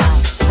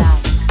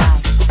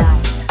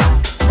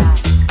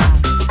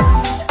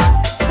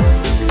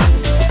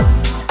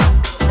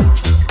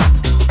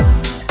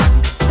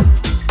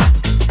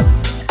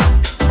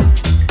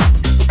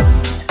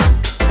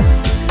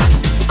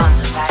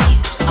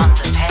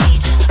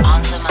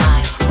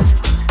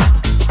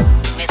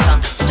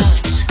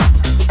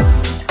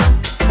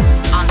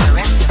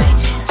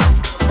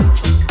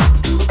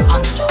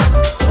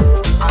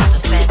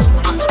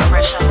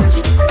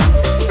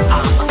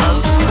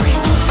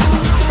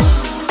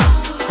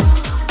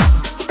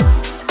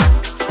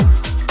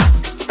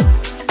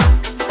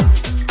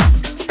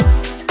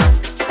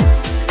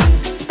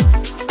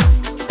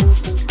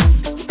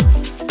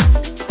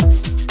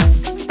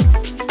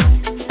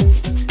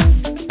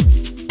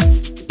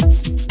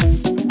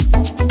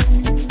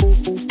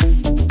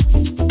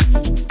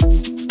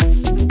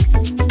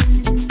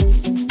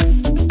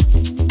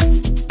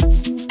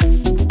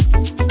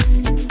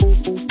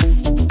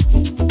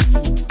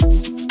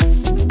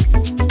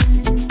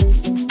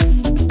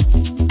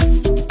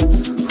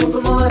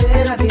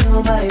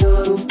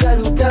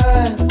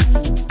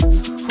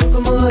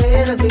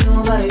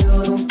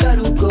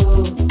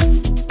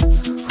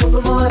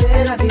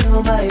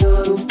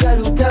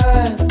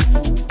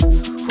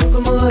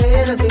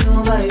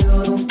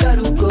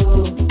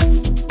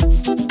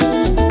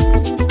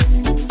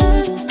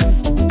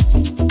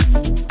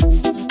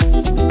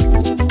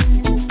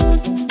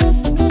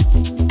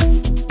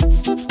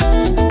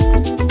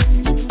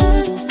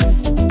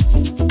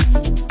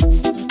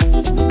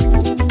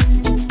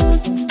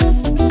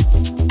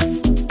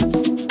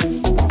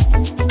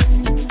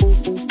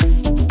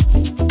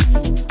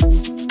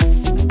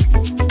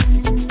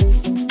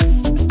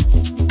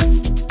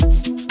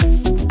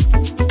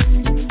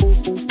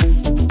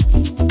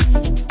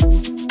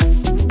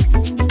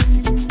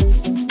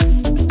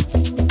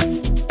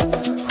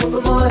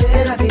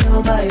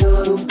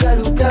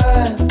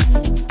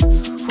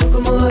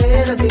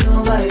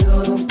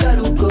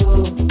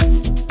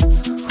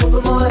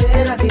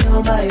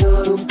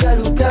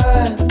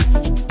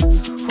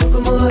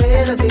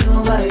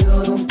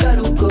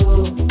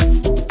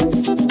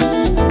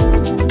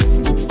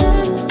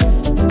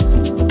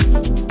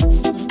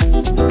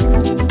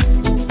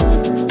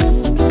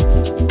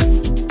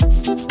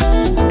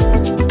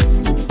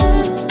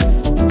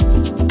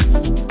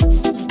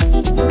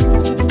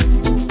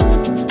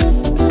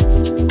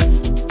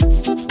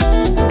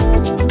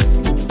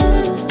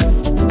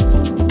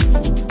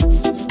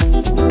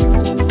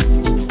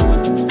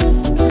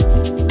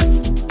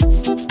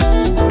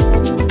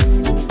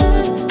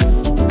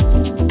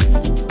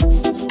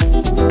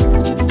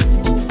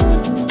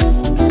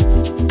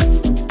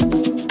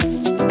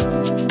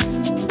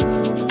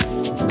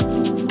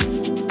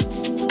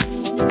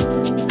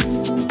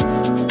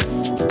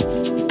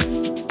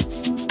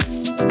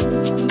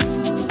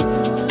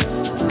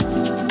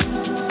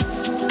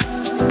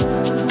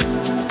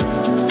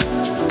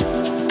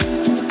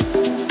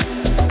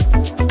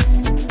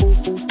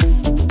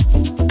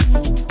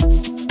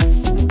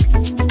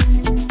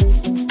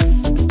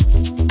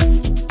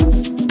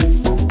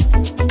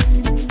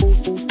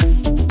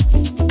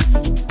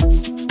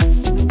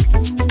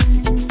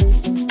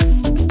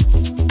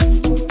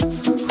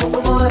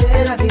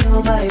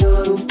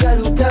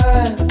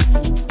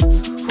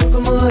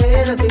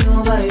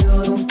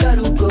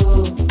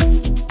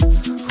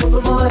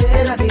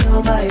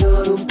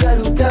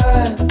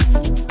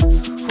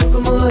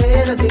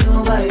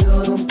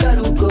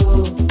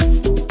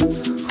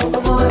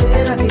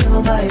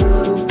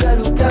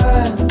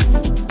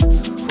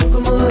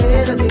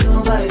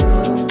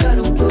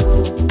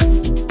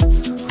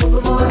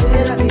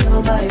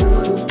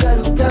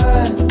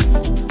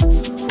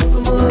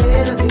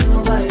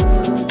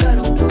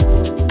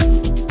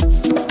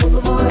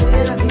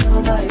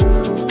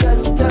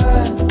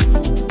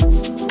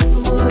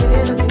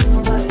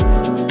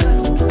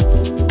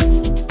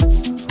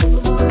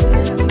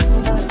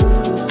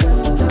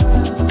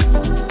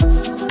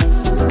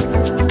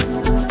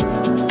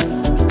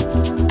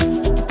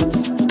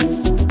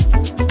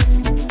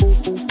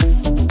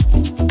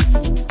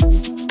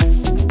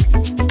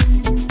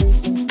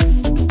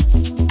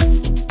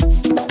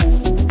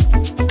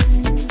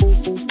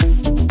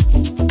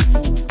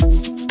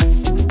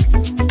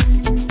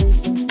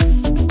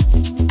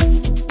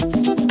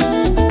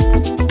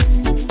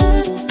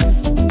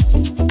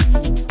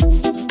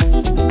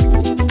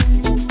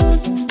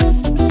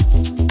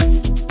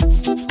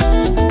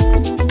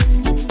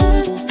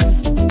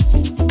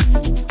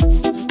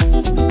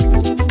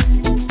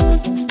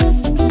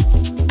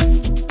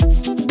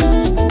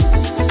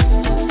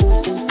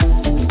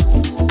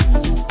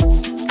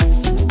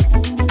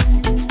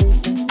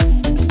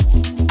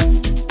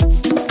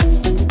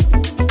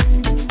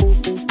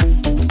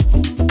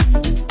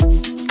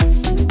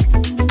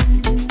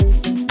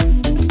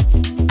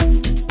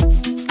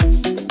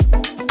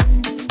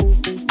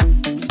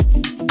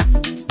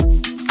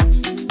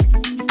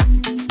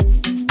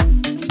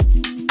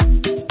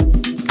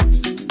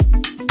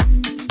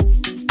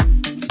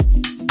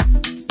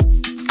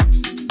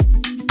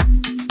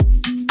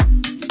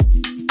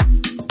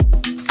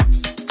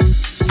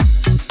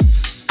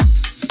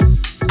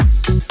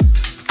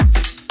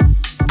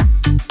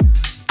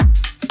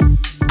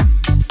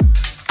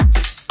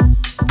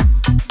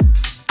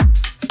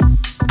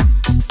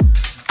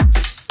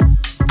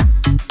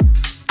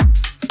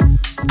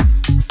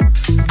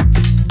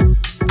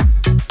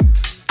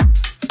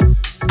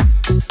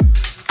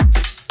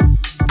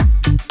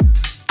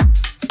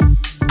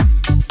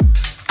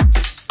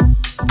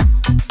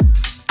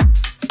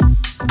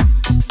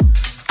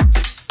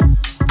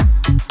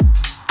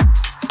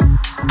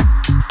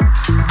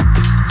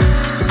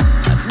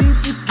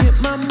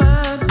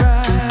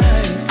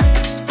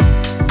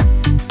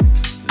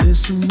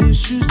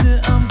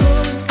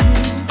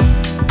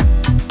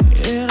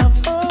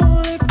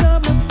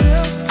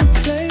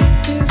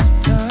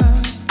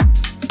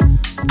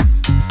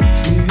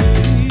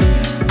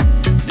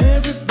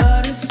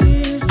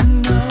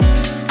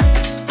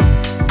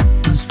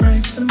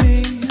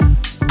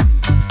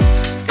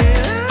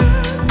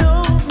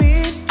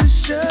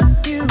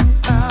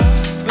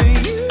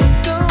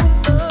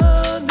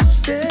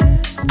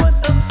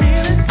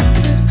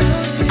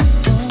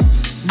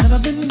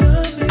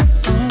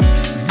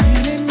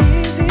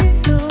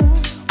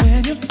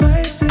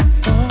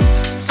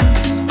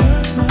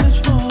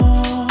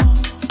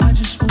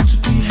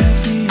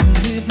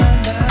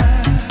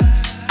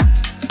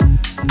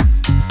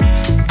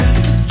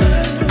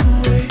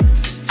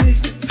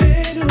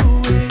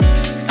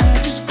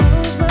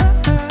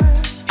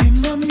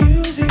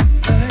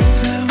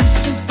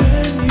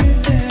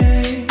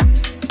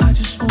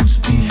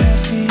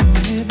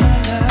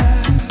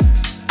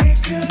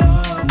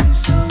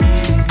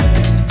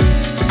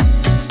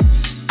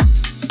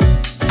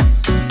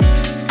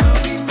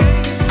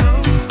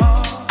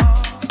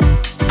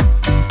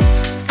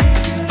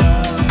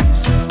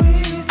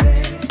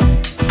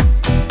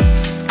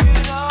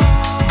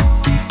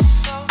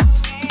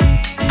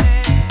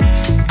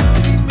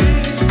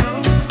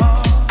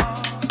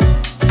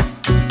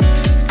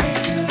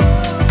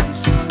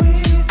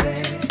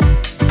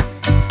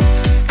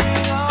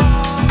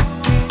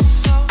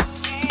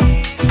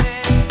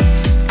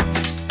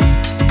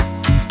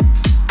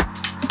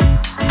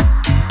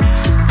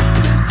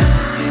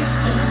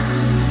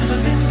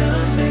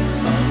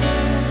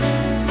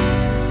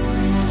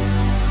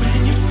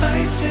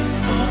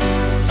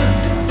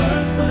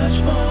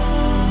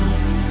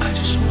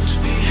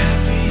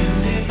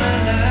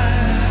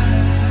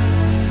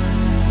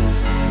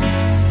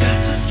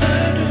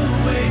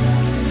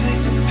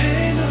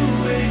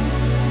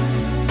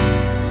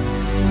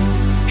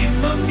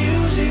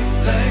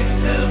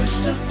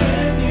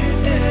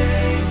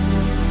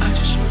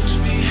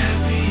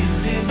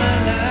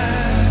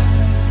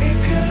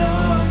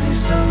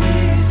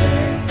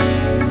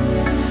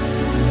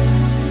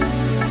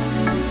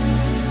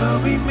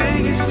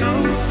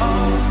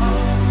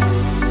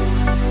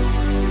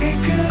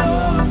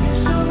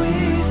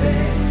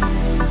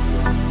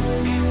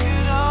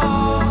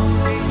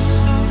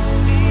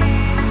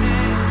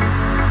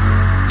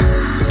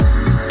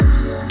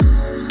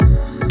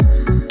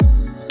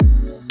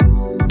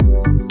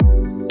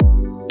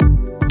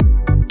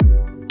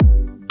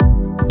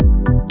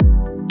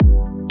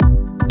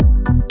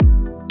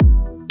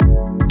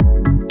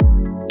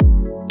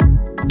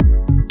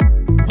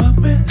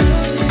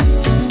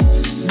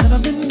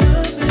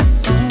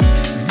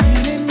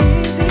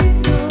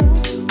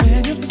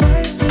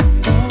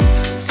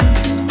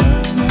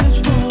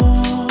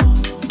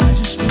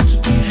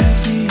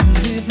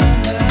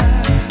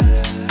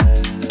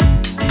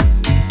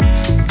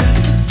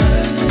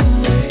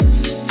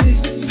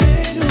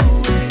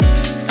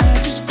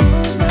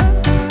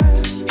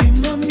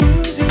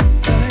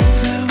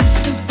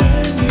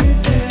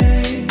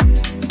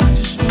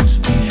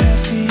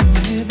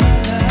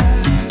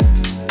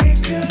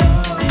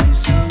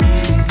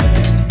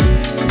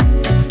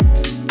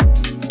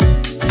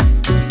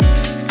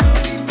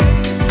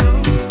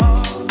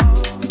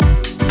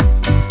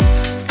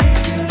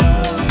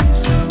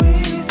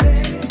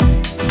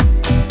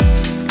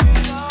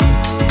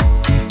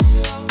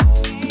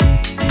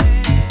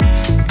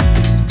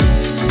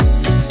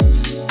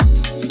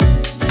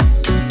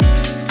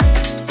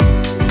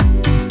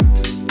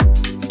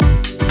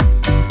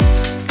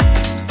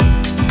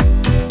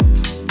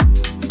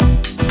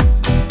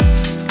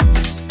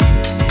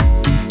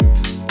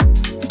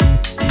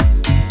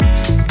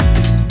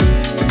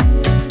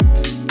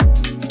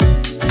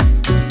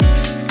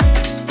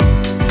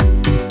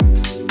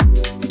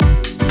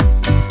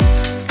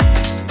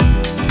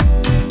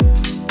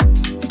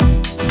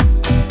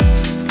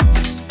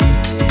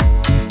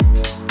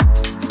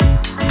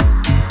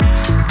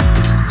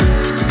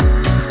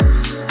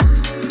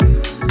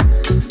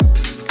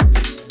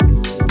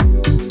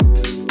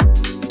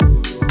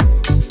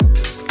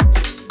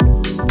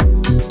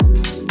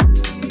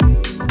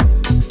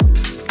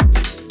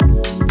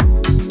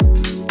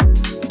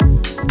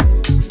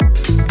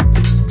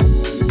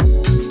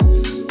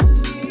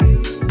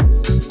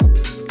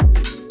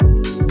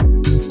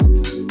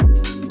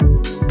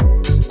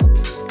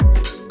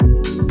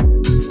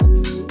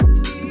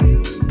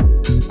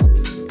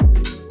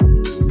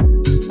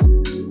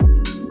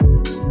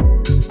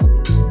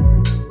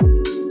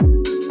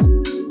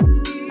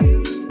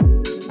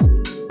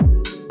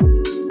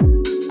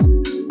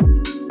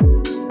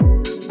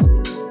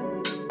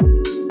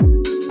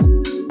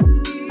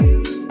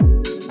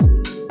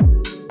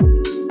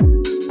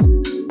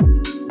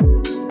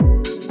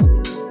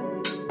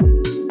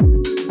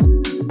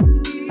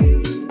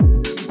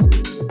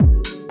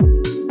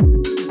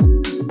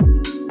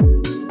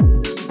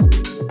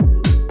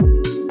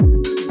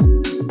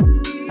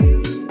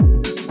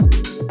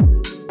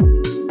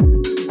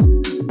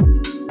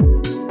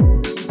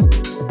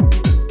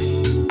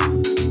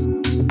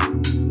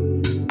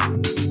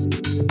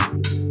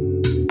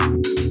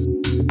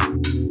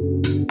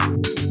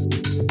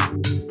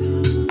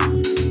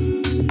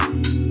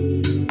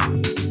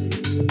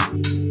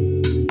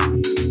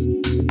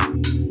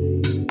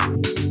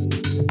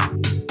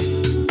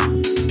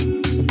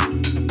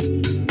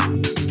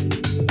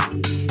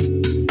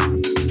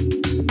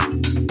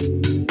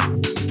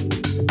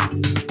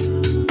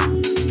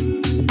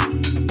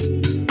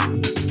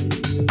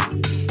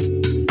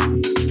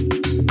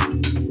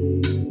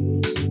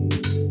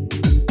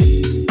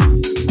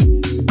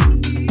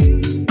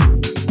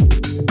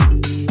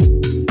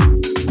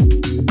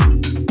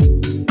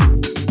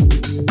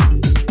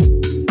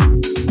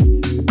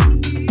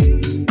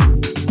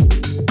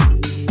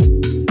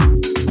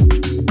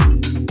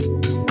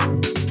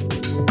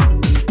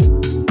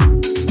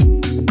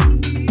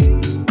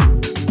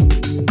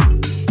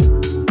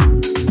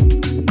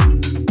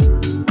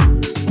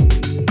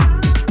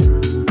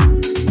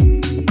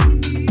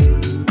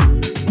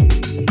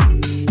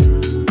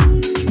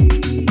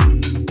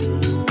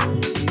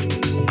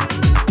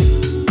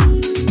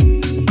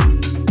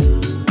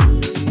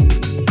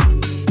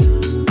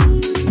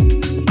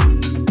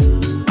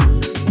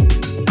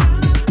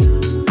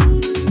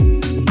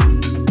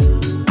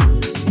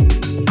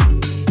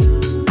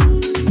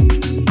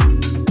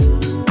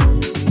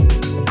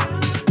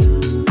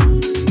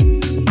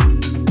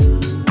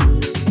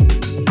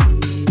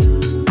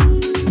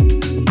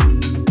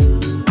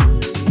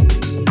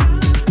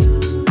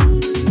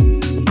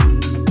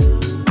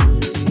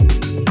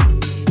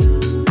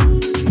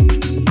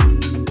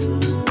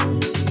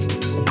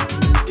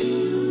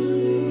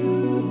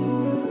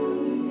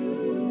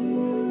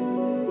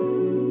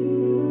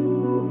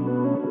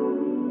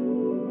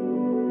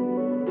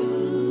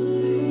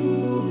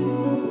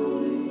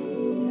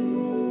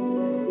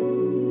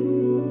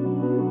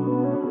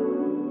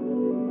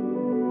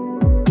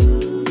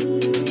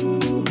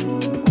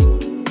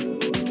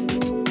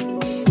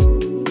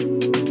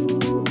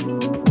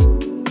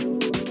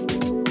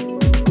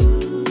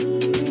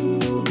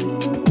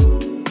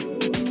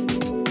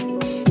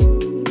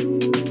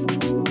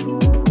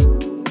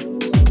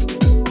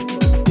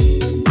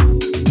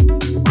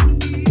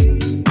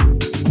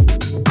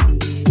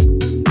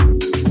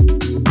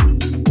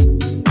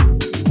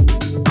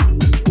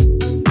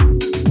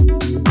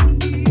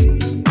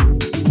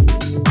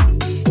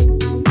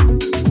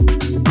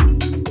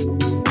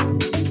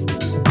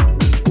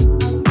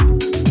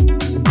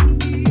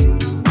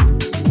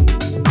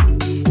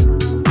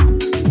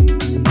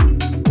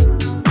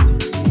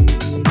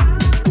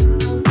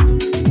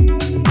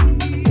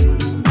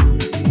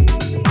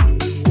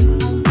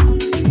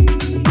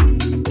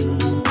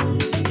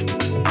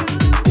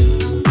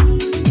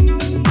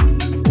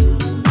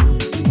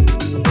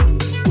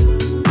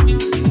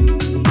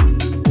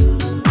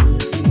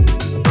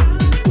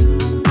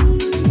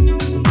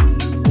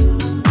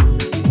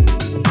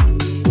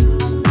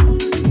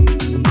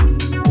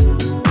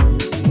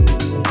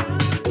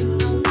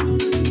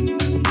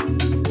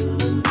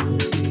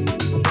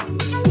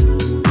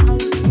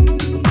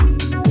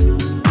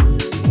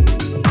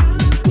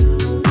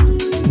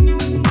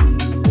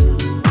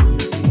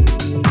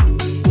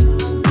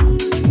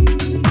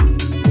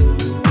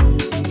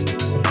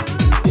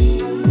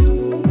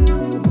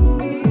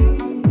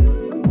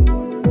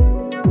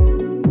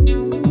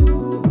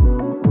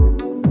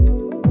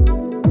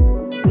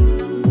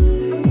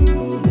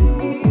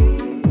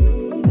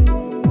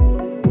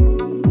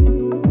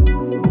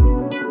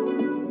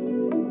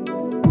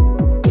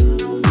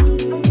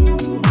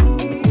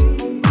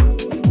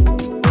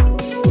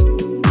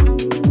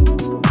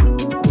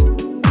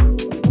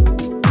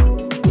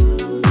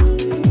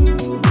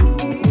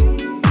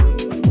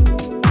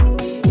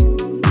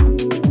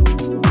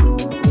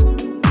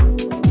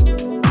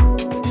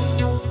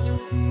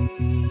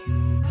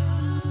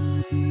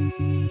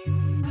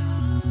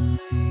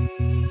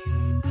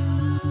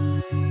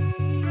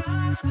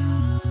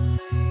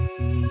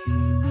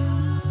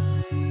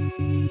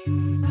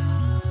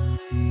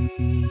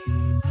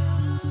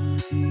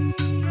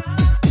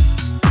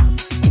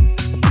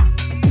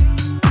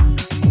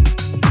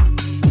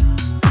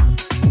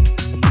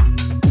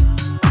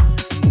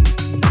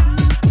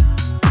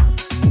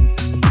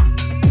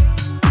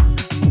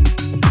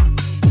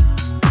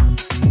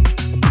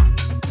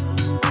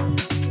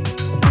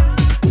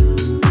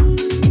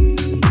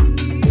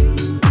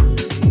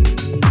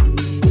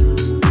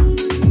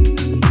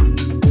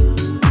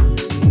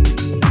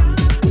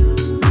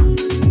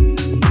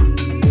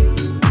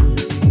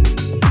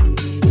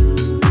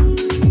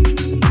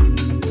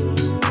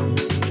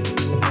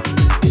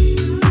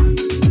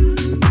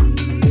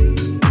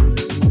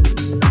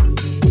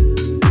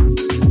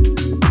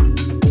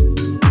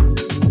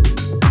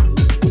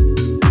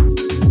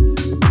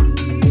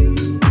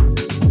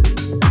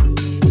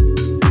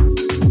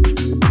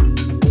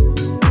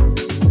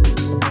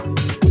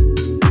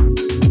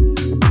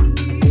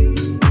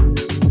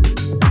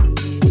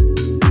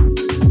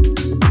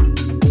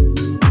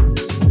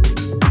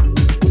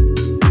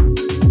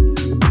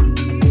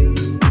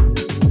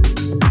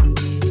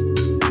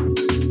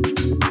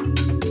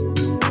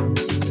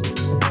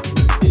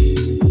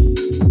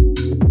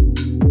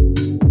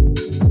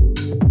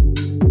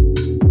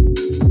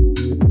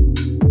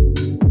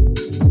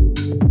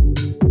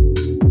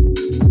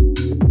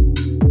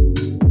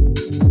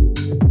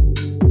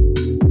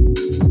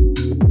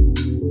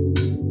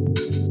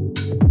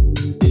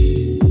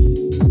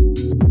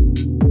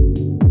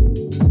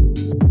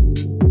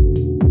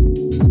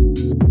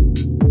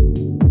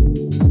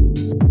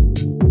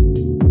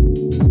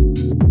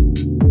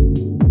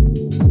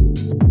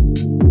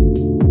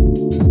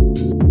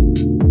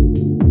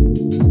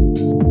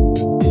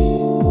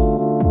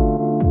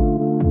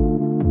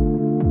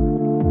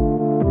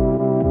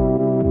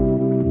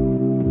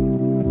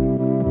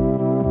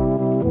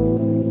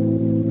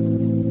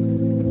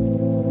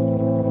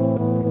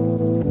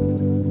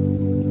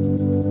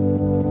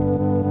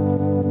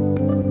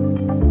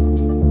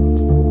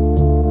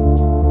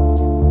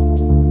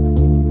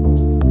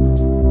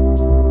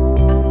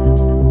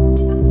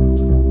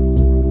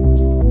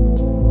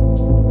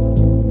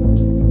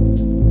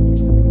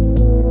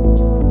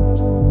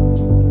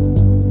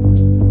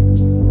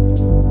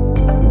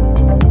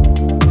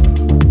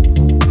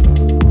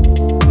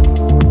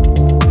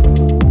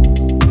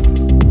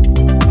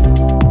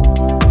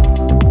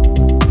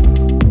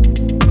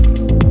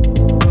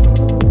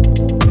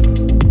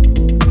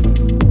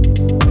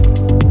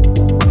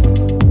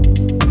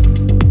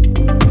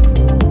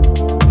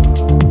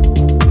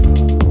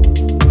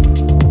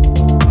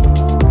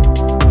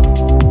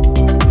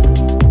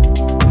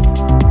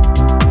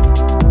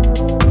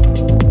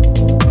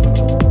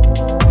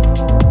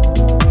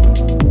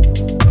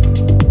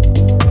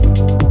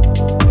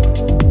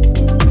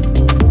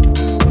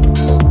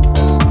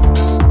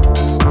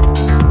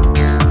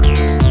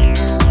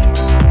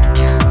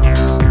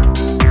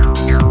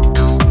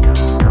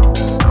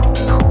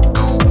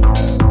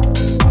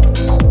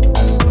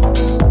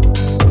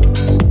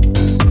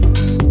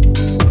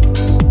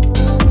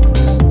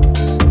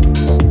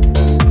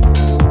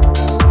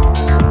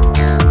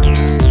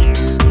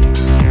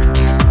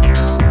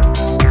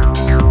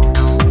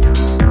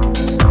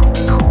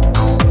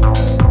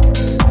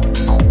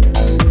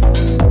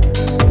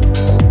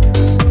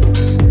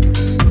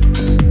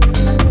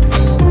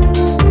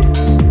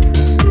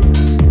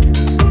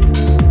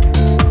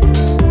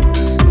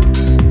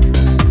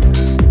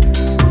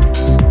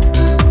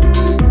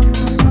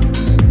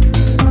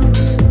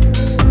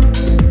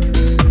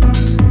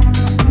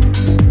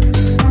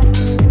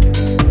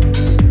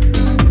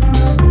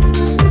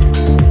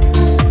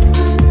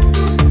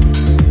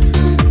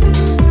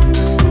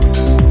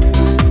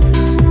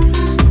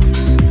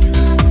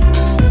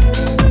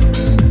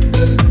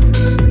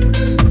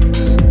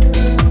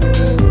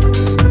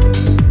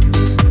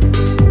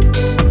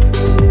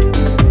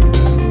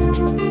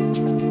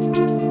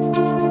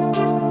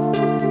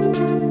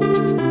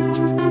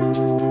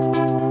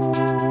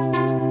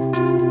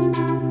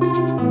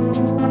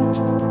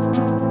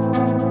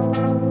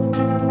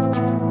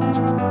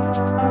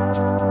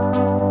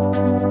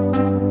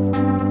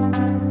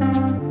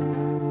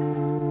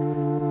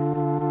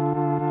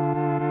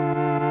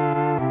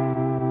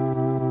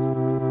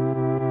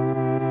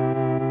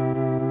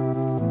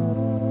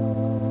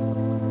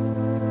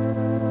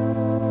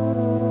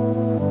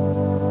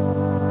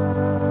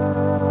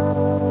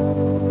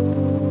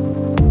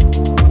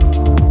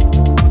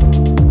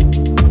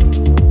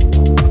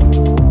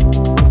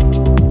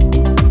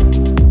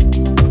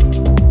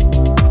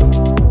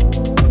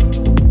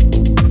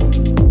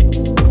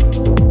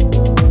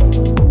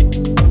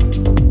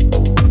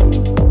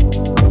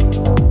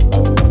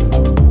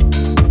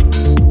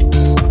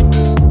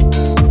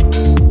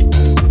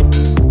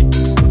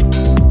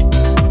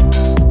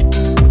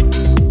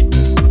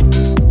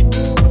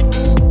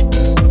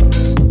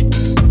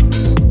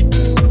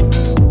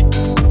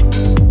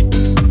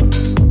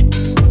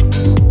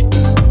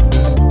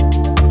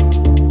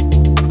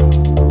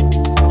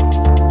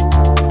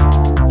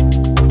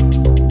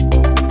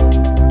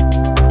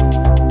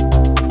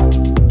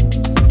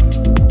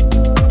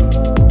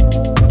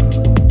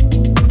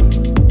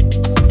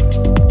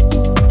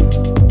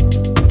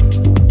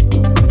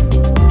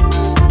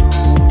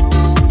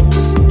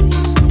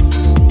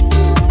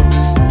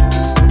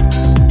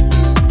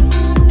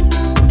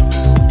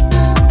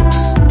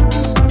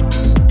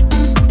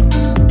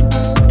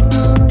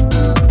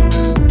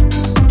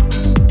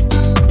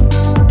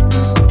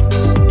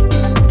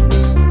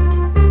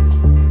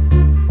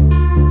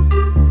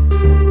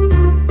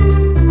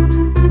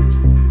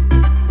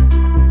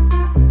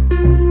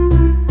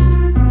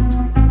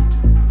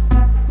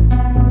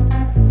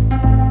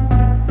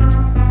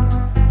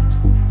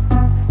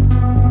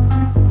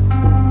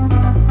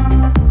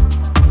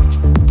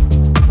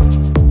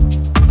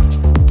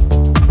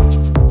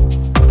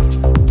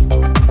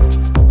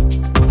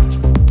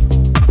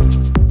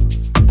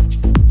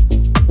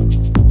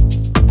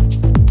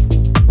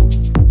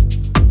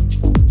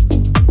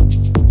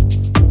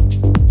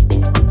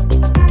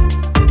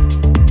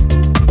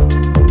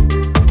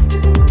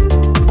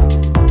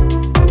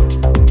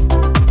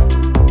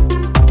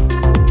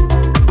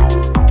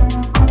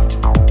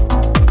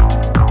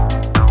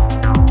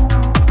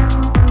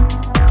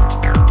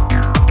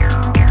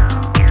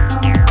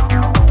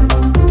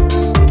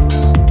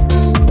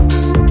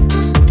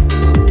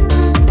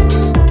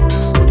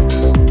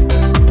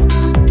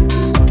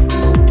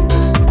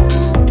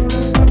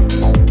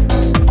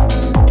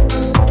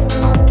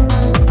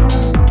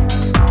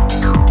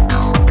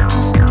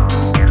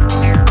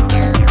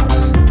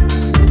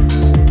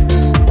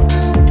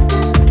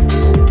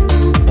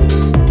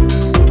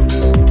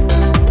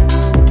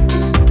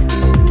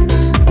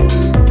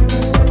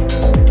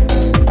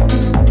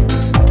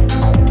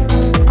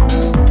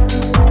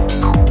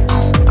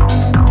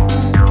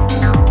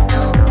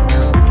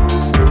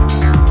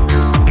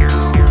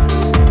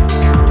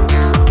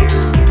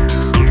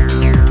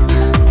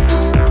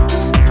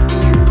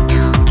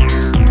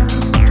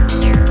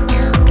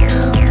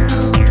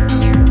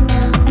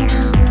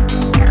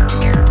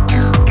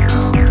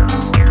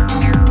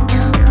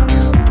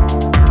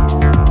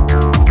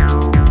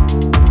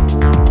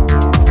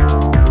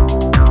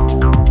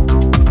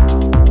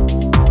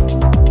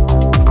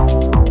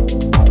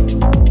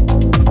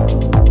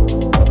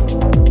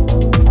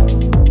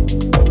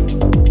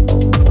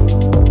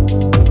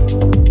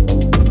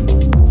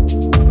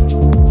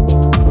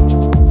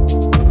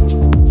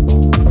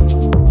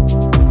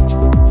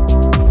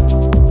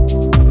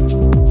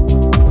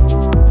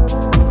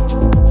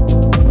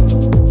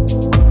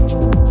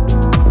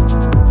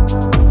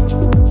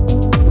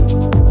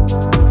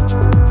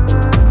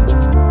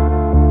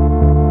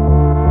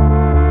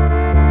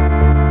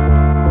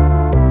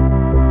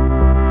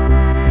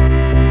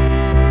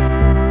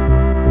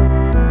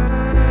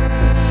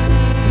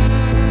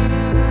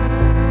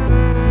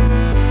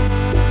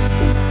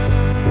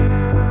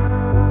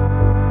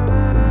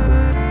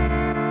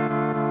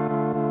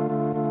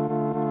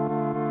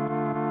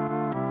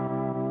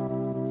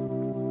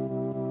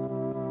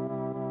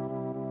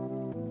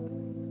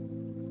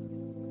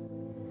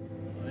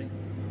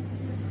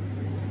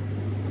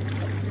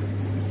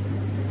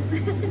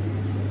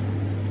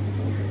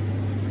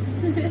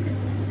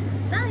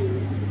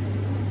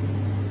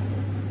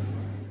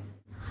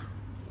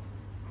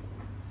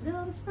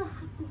 stop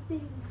to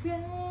think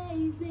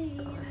crazy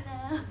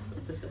enough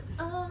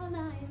all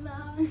night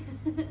long.